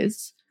that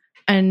is.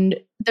 And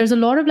there's a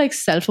lot of like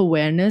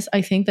self-awareness,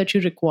 I think, that you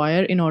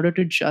require in order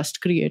to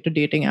just create a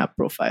dating app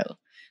profile.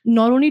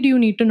 Not only do you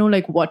need to know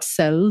like what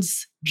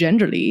sells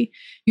generally,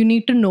 you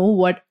need to know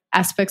what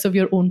aspects of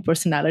your own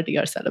personality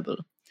are sellable.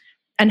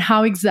 And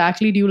how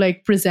exactly do you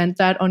like present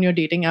that on your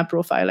dating app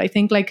profile? I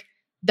think like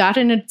that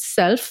in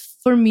itself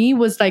for me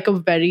was like a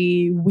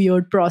very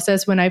weird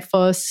process when I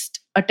first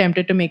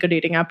attempted to make a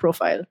dating app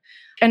profile.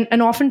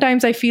 And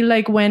oftentimes I feel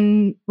like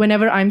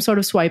whenever I'm sort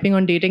of swiping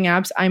on dating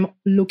apps, I'm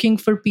looking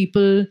for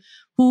people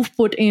who've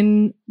put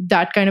in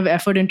that kind of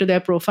effort into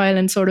their profile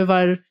and sort of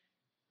are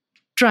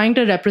trying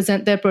to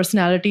represent their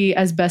personality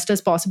as best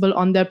as possible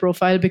on their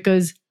profile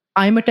because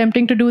I'm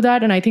attempting to do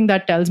that. And I think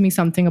that tells me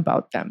something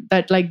about them,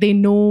 that like they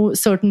know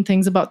certain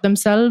things about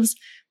themselves.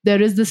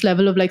 There is this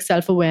level of like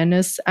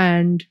self-awareness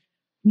and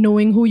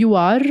knowing who you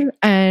are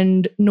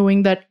and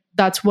knowing that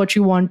that's what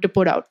you want to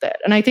put out there.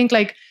 And I think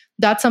like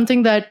that's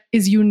something that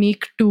is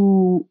unique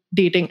to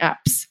dating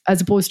apps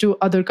as opposed to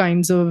other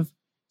kinds of,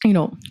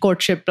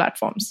 courtship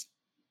platforms.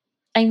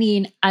 I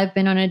mean, I've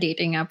been on a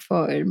dating app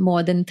for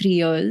more than 3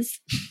 years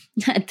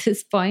at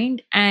this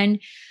point. And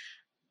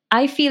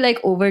I feel like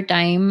over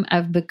time,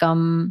 I've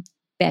become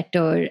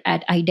better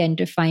at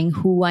identifying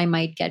who I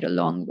might get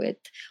along with,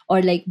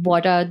 or like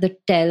what are the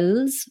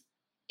tells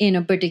in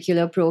a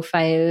particular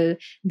profile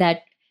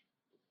that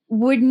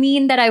would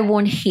mean that I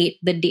won't hate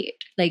the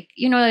date. Like,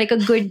 like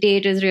a good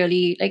date is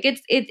really like,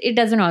 it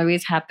doesn't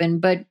always happen,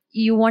 but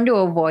you want to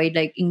avoid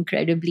like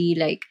incredibly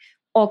like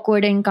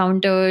awkward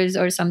encounters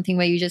or something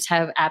where you just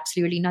have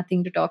absolutely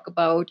nothing to talk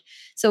about.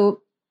 So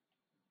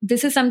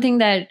this is something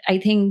that I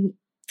think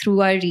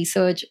through our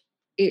research,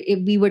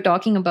 we were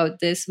talking about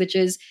this, which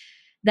is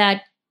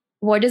that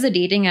what does a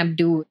dating app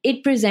do?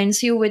 It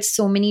presents you with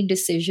so many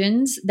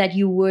decisions that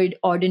you would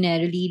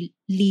ordinarily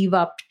leave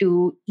up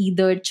to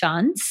either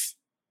chance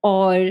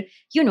or,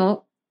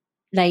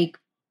 like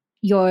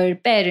your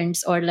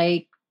parents or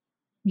like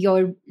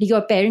your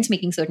parents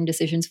making certain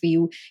decisions for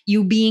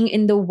you being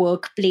in the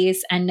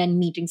workplace and then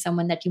meeting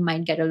someone that you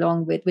might get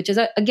along with, which is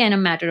again a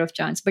matter of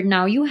chance. But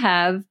now you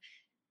have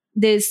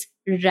this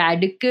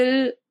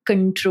radical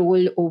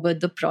control over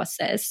the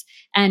process.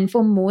 And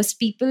for most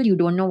people, you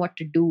don't know what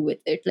to do with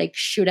it. Like,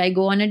 should I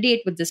go on a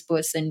date with this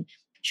person?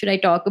 Should I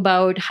talk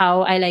about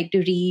how I like to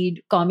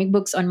read comic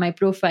books on my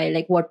profile?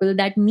 Like, what will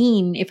that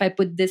mean if I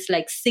put this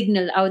like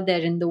signal out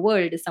there in the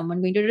world? Is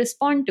someone going to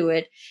respond to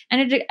it?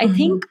 And I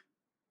think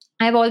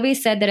I've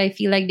always said that I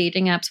feel like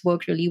dating apps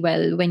work really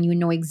well when you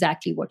know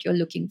exactly what you're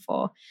looking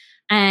for.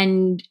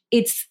 And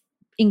it's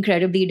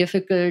incredibly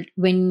difficult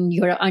when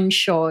you're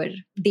unsure.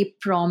 They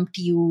prompt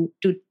you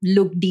to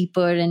look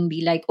deeper and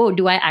be like, oh,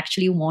 do I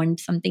actually want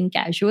something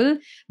casual?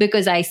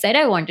 Because I said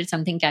I wanted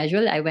something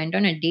casual. I went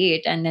on a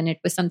date and then it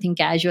was something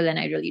casual and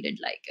I really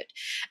didn't like it.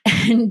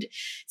 And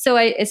so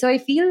I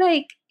feel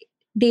like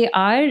they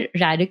are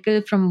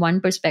radical from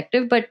one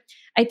perspective. But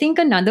I think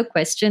another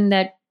question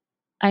that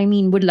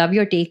would love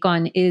your take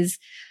on is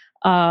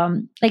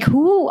like,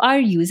 who are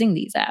using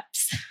these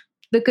apps?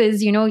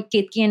 Because,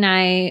 Ketki and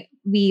I,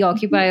 we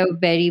occupy a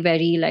very,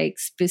 very like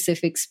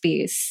specific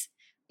space.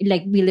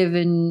 Like we live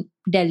in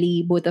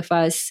Delhi, both of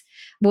us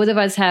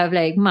have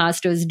like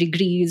master's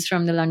degrees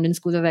from the London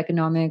School of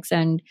Economics.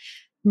 And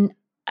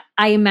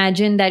I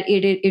imagine that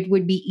it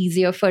would be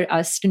easier for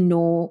us to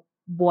know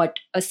what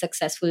a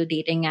successful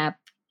dating app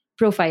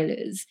profile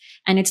is.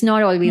 And it's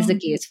not always the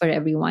case for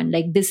everyone.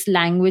 Like this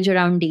language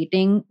around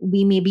dating,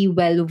 we may be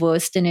well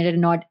versed in it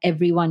and not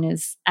everyone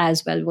is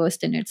as well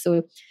versed in it.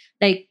 So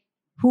like,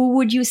 who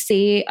would you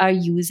say are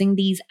using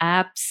these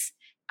apps?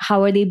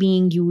 How are they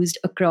being used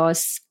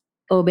across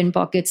urban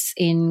pockets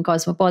in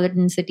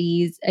cosmopolitan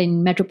cities,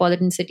 in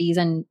metropolitan cities?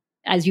 And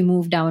as you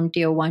move down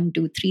tier 1,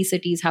 2, 3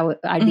 cities, how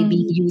are they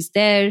being used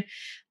there?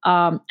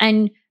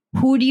 And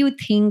who do you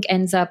think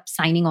ends up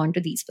signing on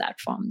to these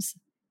platforms?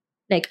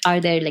 Like, are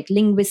there like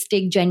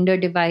linguistic, gender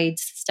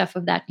divides, stuff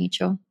of that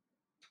nature?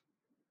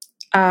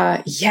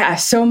 Yeah,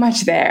 so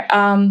much there.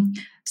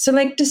 So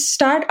like to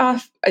start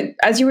off,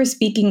 as you were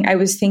speaking, I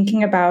was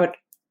thinking about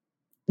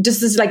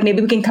just this, like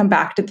maybe we can come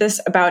back to this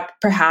about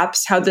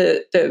perhaps how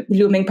the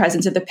looming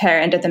presence of the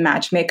parent and the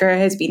matchmaker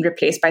has been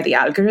replaced by the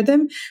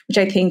algorithm, which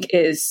I think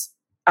is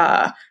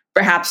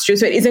perhaps true.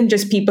 So it isn't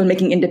just people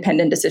making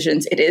independent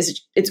decisions.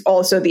 It's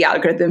also the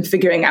algorithm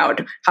figuring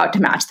out how to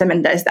match them,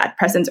 and there's that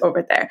presence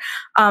over there.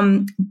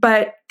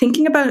 But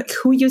thinking about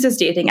who uses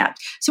dating apps.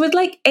 So with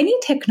like any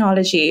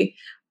technology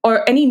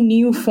or any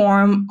new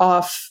form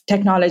of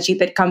technology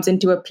that comes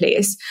into a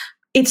place,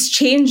 it's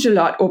changed a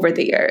lot over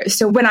the years.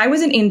 So when I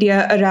was in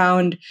India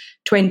around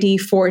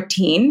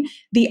 2014,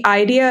 the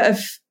idea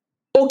of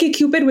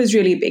OkCupid was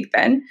really big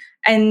then.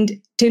 And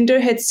Tinder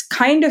had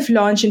kind of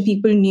launched and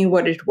people knew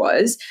what it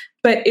was,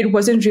 but it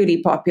wasn't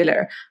really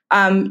popular.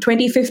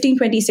 2015,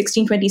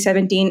 2016,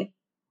 2017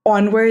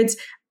 onwards,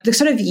 the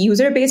sort of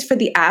user base for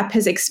the app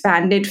has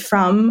expanded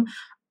from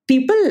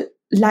people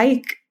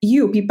like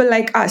you, people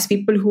like us,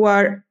 people who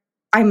are,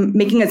 I'm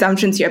making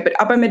assumptions here, but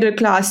upper middle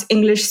class,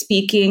 English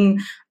speaking,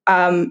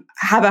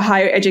 have a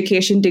higher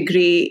education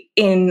degree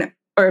in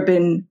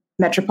urban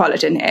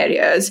metropolitan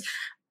areas,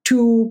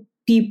 to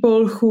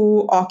people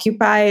who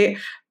occupy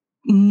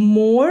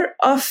more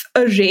of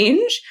a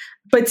range,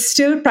 but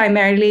still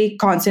primarily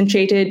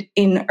concentrated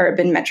in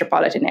urban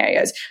metropolitan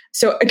areas.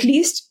 So at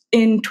least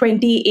in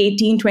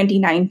 2018,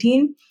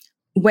 2019,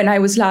 when I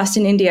was last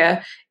in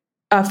India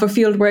for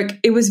fieldwork,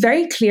 it was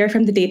very clear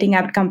from the dating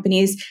app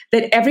companies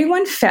that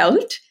everyone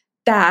felt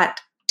that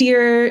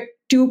tier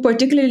 2,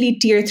 particularly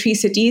tier 3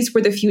 cities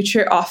were the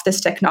future of this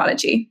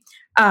technology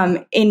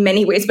in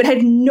many ways, but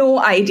had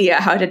no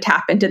idea how to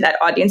tap into that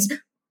audience.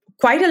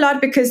 quite a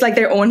lot because like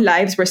their own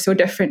lives were so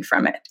different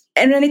from it.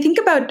 And when I think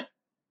about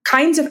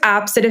kinds of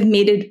apps that have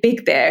made it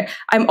big there,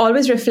 I'm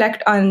always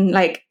reflect on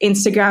like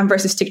Instagram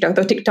versus TikTok,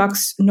 though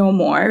TikTok's no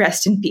more,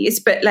 rest in peace.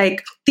 But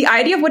like the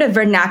idea of what a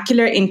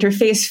vernacular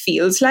interface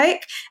feels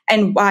like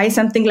and why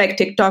something like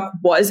TikTok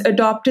was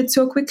adopted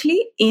so quickly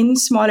in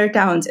smaller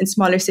towns, in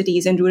smaller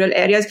cities, in rural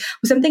areas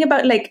was something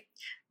about like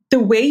the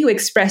way you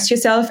express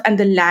yourself and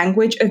the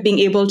language of being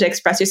able to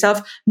express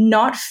yourself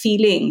not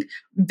feeling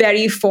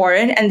very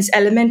foreign, and this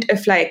element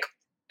of like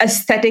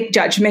aesthetic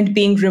judgment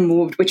being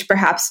removed, which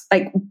perhaps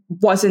like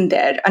wasn't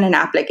there on an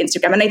app like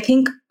Instagram. And I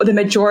think the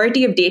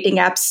majority of dating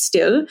apps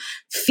still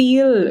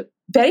feel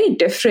very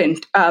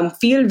different,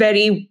 feel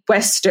very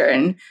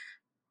Western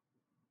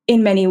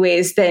in many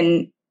ways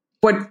than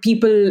what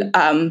people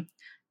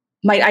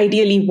might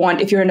ideally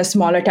want if you're in a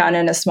smaller town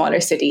and a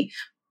smaller city.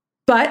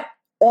 But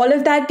all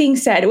of that being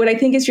said, what I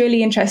think is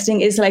really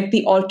interesting is like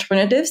the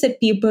alternatives that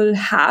people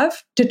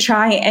have to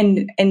try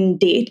and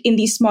date in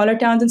these smaller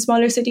towns and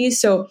smaller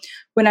cities. So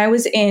when I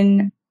was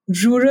in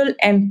rural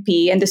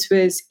MP, and this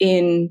was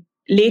in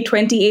late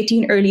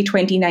 2018, early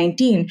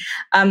 2019,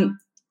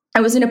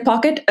 I was in a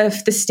pocket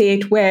of the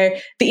state where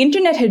the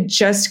internet had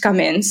just come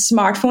in,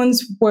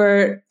 smartphones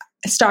were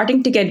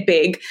starting to get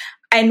big.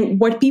 And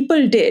what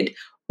people did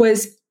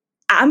was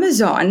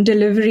Amazon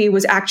delivery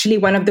was actually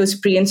one of those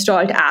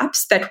pre-installed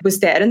apps that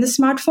was there in the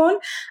smartphone.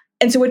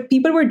 And so what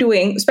people were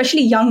doing,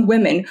 especially young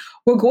women,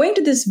 were going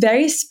to this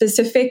very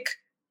specific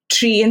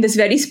tree in this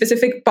very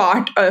specific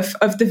part of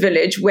the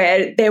village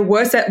where there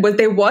was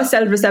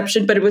cell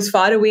reception, but it was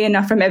far away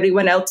enough from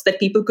everyone else that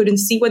people couldn't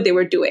see what they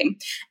were doing.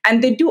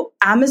 And they'd do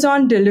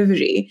Amazon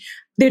delivery.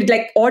 They'd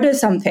like order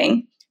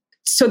something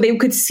so they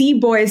could see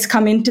boys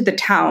come into the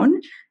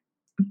town.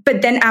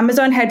 But then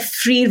Amazon had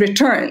free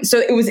return. So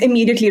it was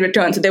immediately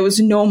returned. So there was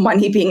no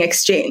money being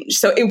exchanged.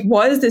 So it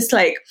was this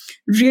like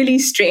really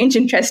strange,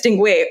 interesting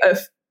way of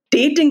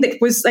dating that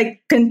was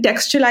like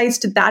contextualized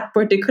to that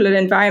particular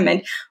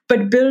environment,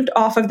 but built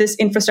off of this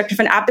infrastructure of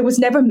an app that was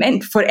never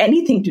meant for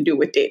anything to do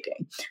with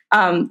dating.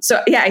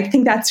 So yeah, I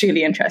think that's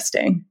really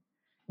interesting.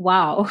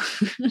 Wow.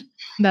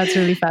 That's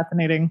really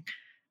fascinating.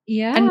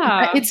 Yeah. And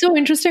it's so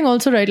interesting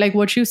also, right? Like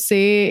what you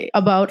say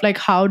about like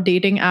how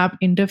dating app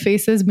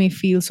interfaces may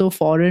feel so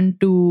foreign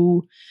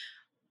to,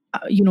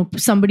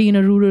 somebody in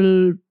a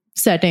rural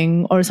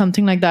setting or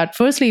something like that.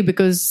 Firstly,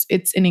 because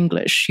it's in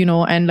English,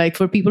 and like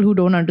for people who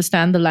don't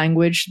understand the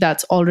language,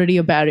 that's already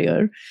a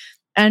barrier.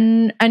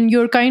 And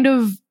you're kind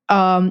of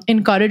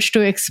encouraged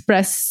to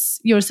express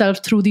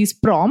yourself through these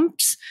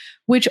prompts,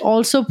 which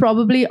also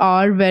probably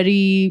are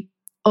very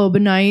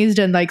urbanized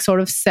and like sort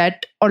of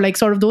set, or like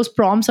sort of those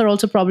prompts are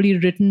also probably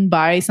written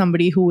by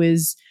somebody who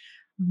is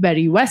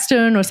very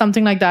Western or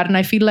something like that. And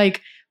I feel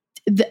like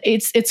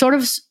it's sort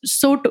of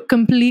so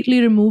completely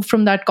removed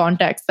from that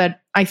context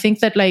that I think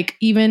that like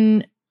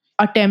even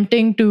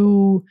attempting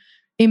to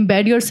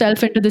embed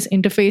yourself into this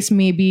interface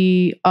may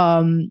be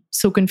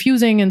so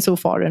confusing and so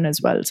foreign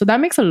as well. So that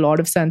makes a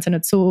lot of sense, and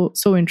it's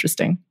so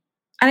interesting.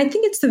 And I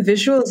think it's the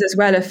visuals as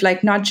well of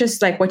like not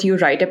just like what you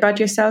write about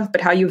yourself,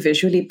 but how you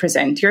visually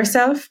present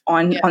yourself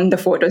on the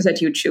photos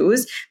that you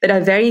choose that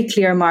are very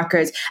clear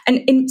markers. And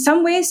in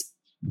some ways,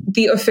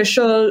 the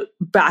official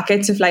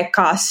brackets of like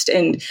caste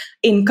and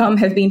income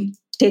have been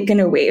taken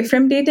away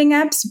from dating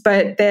apps,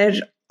 but there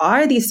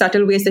are these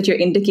subtle ways that you're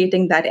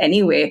indicating that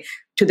anyway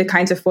to the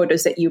kinds of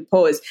photos that you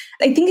pose.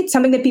 I think it's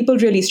something that people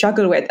really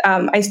struggle with.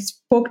 I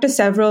spoke to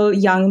several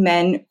young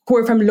men who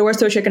are from lower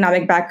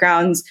socioeconomic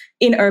backgrounds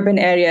in urban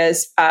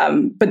areas,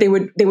 but they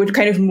would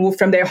kind of move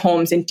from their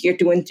homes in tier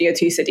 2 and tier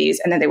 3 cities,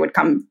 and then they would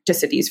come to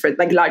cities for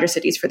like larger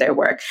cities for their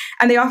work.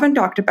 And they often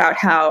talked about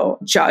how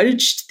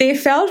judged they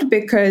felt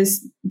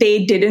because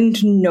they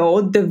didn't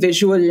know the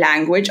visual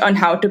language on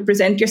how to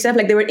present yourself.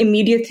 Like there were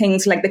immediate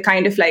things like the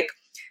kind of like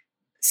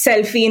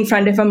selfie in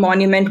front of a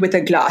monument with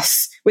a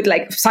glass, with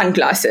like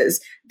sunglasses,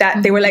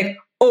 that they were like,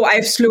 oh,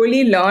 I've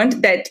slowly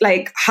learned that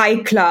like high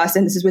class,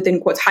 and this is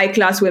within quotes, high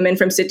class women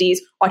from cities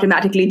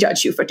automatically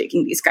judge you for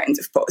taking these kinds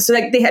of poses. So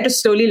like they had to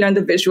slowly learn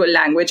the visual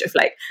language of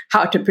like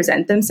how to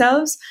present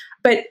themselves.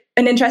 But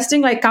an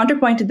interesting like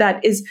counterpoint to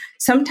that is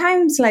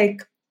sometimes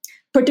like,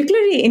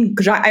 particularly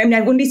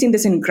I've only seen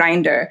this in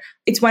Grindr.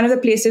 It's one of the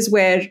places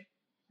where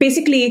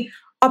basically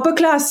upper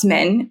class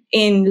men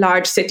in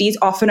large cities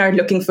often are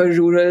looking for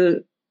rural,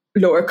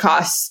 lower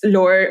caste,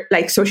 lower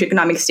like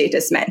socioeconomic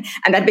status men.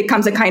 And that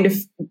becomes a kind of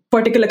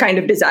particular kind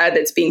of desire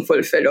that's being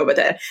fulfilled over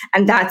there.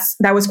 And that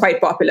was quite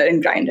popular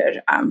in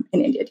Grindr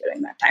in India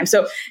during that time.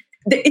 So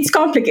it's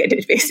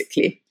complicated,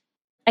 basically.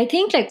 I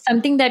think like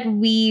something that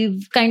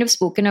we've kind of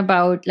spoken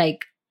about,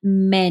 like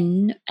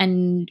men,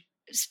 and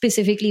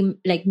specifically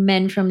like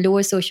men from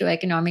lower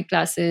socioeconomic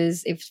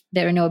classes, if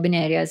they're in urban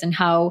areas, and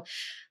how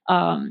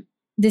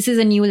this is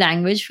a new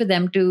language for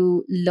them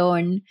to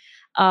learn.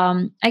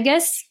 I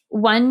guess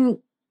one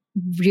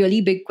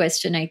really big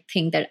question I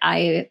think that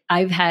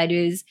I've had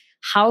is,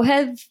 how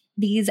have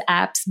these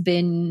apps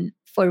been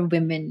for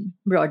women,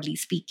 broadly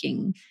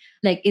speaking?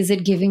 Like, is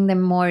it giving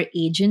them more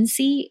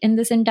agency in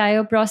this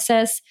entire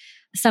process?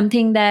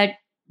 something that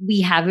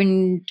we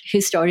haven't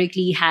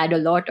historically had a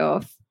lot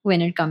of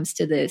when it comes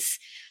to this.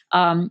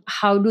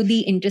 How do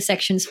the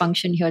intersections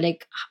function here?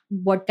 Like,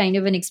 what kind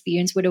of an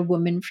experience would a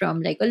woman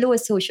from like a lower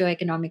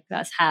socioeconomic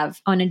class have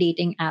on a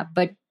dating app?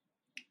 But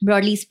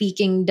broadly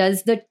speaking,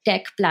 does the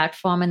tech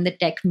platform and the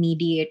tech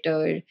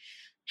mediator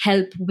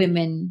help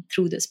women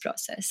through this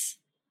process?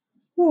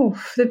 Ooh,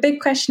 the big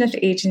question of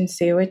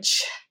agency,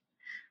 which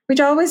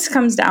always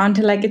comes down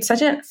to like, it's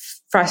such a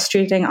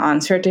frustrating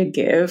answer to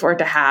give or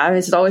to have.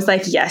 It's always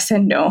like yes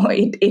and no.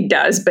 It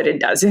does, but it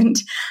doesn't.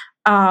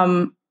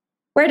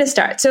 Where to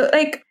start? So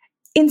like,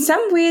 in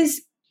some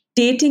ways,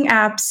 dating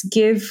apps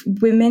give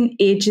women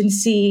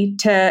agency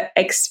to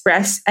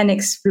express and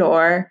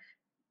explore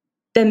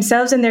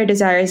themselves and their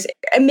desires.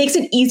 It makes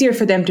it easier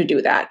for them to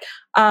do that.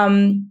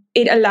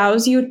 It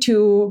allows you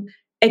to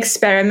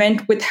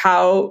experiment with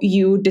how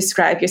you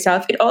describe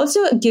yourself. It also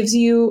gives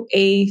you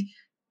a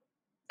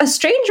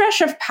strange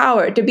rush of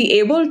power to be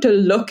able to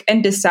look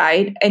and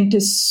decide and to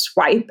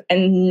swipe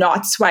and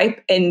not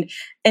swipe and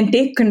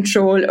take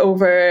control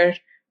over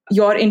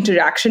your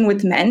interaction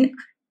with men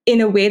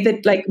in a way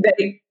that like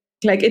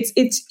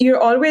it's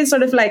you're always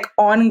sort of like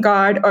on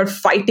guard or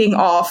fighting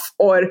off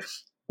or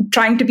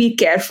trying to be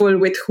careful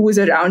with who's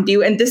around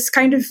you. And this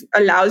kind of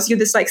allows you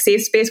this like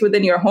safe space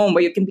within your home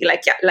where you can be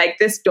like, yeah, like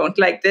this, don't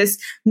like this,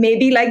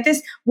 maybe like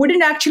this,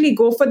 wouldn't actually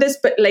go for this,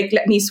 but like,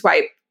 let me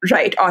swipe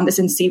right on this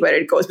and see where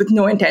it goes with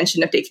no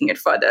intention of taking it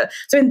further.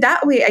 So in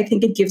that way, I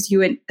think it gives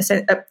you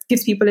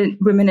gives people and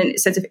women a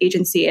sense of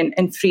agency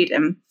and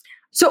freedom.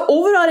 So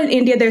overall in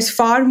India, there's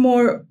far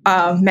more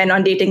men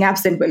on dating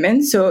apps than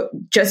women. So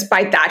just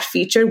by that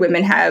feature,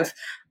 women have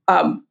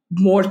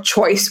more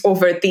choice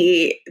over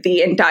the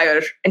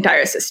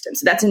entire system.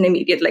 So that's an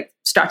immediate like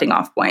starting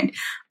off point.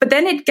 But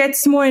then it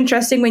gets more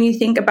interesting when you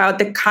think about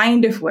the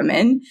kind of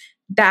women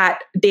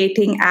that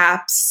dating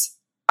apps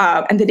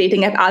and the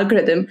dating app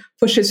algorithm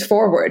pushes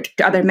forward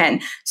to other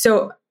men.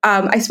 So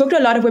I spoke to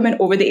a lot of women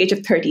over the age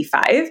of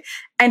 35,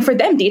 and for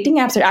them, dating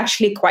apps are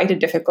actually quite a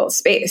difficult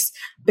space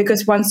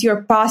because once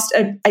you're past,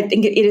 I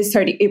think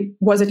it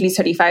was at least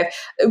 35,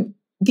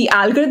 the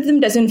algorithm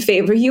doesn't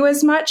favor you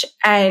as much,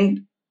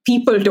 and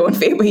people don't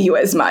favor you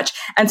as much.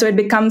 And so it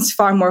becomes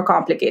far more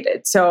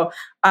complicated. So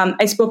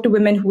I spoke to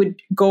women who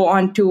would go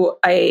onto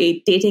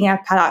a dating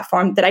app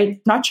platform that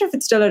I'm not sure if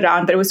it's still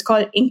around, but it was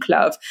called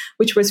InkLove,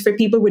 which was for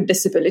people with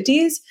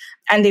disabilities.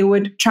 And they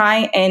would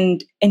try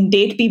and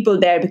date people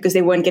there because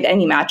they wouldn't get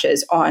any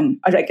matches on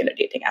a regular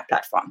dating app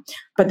platform,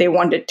 but they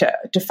wanted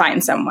to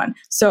find someone.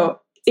 So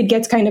it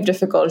gets kind of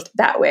difficult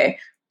that way.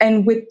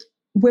 And with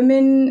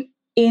women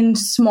in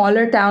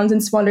smaller towns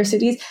and smaller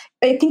cities,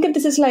 I think of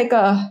this as like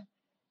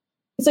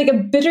it's like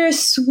a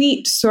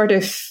bittersweet sort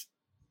of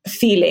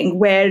feeling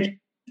where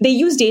they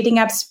use dating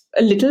apps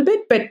a little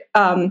bit, but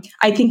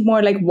I think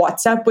more like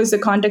WhatsApp was the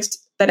context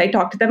that I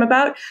talked to them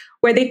about,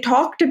 where they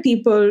talk to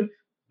people,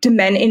 to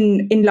men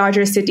in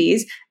larger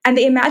cities, and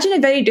they imagine a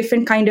very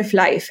different kind of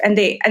life, and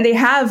they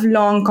have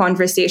long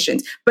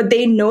conversations, but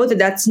they know that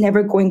that's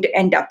never going to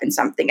end up in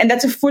something, and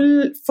that's a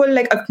full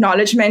like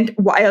acknowledgement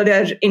while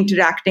they're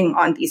interacting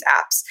on these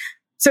apps.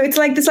 So it's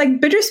like this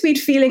like bittersweet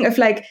feeling of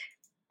like,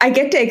 I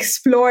get to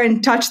explore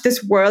and touch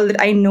this world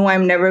that I know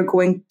I'm never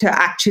going to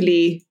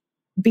actually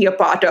be a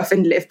part of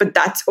and live, but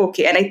that's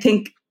okay. And I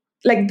think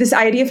like this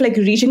idea of like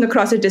reaching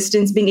across a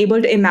distance, being able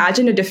to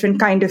imagine a different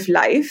kind of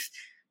life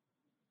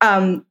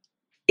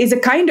is a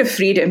kind of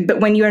freedom. But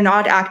when you're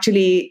not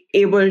actually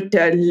able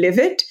to live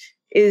it,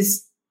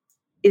 is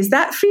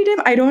that freedom?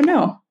 I don't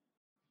know.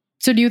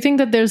 So do you think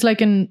that there's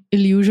like an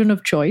illusion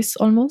of choice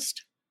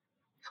almost?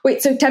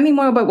 Wait, so tell me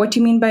more about what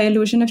you mean by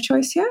illusion of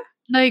choice here?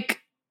 Like,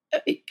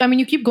 I mean,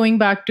 you keep going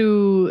back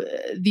to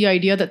the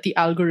idea that the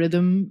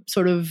algorithm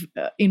sort of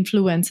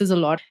influences a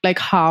lot, like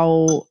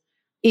how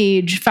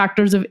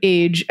factors of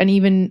age, and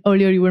even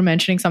earlier you were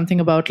mentioning something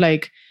about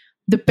like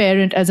the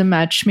parent as a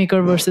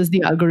matchmaker versus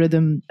the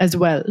algorithm as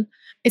well.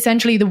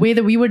 Essentially, the way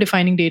that we were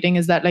defining dating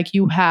is that like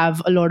you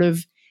have a lot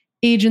of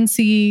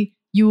agency,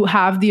 you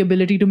have the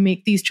ability to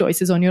make these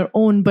choices on your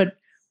own, but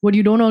what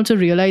you don't also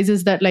realize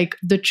is that like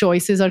the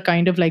choices are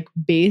kind of like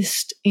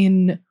based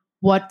in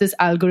what this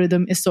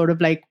algorithm is sort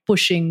of like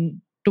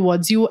pushing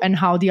towards you and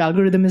how the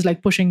algorithm is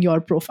like pushing your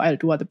profile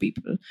to other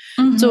people.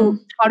 Mm-hmm. So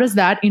how does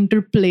that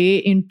interplay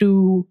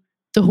into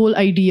the whole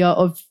idea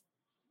of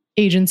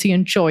agency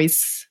and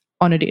choice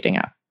on a dating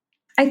app?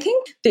 I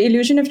think the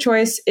illusion of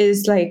choice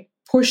is like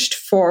pushed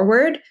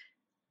forward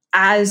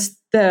as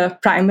the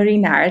primary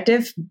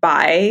narrative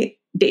by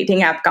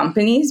dating app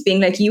companies,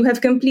 being like, you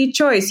have complete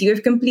choice, you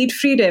have complete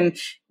freedom.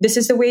 This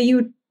is the way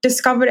you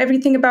discover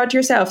everything about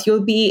yourself.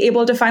 You'll be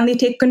able to finally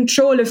take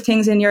control of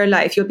things in your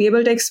life. You'll be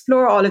able to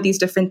explore all of these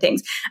different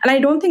things. And I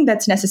don't think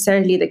that's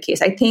necessarily the case.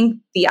 I think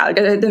the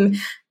algorithm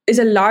is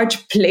a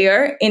large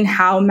player in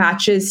how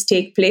matches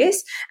take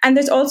place. And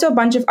there's also a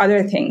bunch of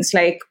other things,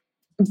 like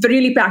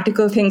really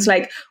practical things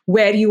like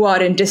where you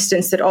are in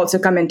distance that also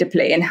come into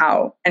play and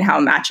how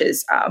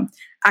matches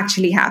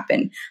actually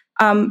happen.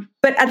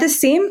 But at the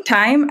same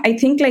time, I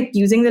think like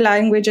using the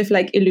language of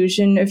like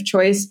illusion of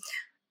choice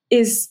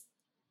is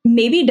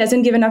maybe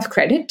doesn't give enough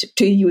credit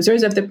to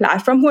users of the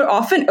platform who are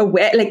often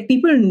aware, like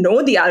people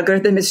know the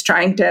algorithm is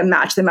trying to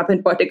match them up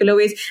in particular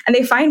ways, and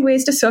they find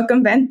ways to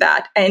circumvent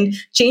that and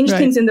change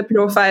things in the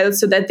profile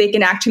so that they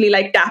can actually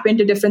like tap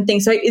into different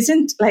things. So it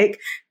isn't like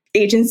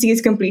agency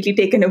is completely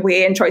taken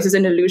away and choice is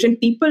an illusion.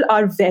 People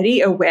are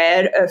very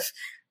aware of,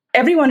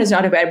 everyone is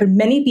not aware, but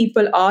many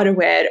people are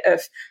aware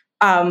of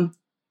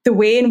the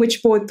way in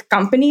which both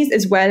companies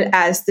as well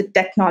as the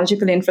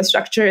technological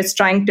infrastructure is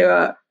trying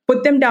to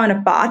put them down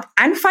a path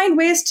and find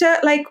ways to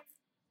like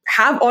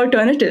have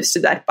alternatives to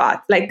that path,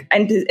 like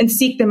and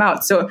seek them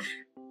out. So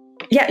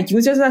yeah,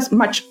 users are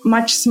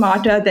much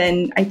smarter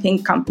than I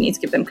think companies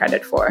give them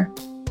credit for.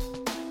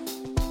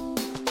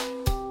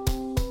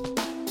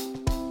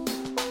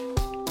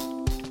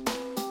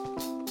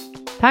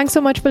 Thanks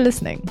so much for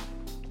listening.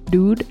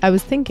 Dude, I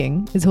Was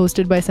Thinking is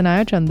hosted by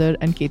Sanaya Chandar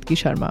and Ketki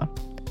Sharma.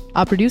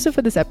 Our producer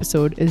for this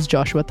episode is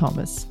Joshua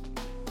Thomas.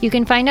 You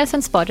can find us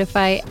on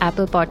Spotify,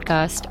 Apple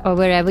Podcast, or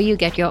wherever you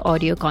get your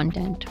audio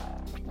content.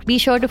 Be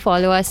sure to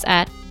follow us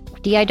at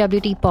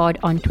DIWTpod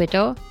on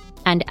Twitter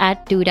and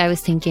at Dude I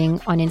Was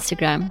Thinking on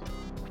Instagram.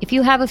 If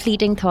you have a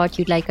fleeting thought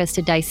you'd like us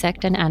to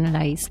dissect and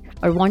analyze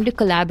or want to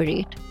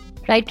collaborate,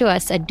 write to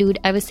us at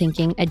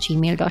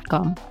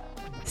dudeiwasthinking@gmail.com.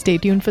 Stay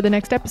tuned for the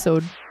next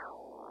episode.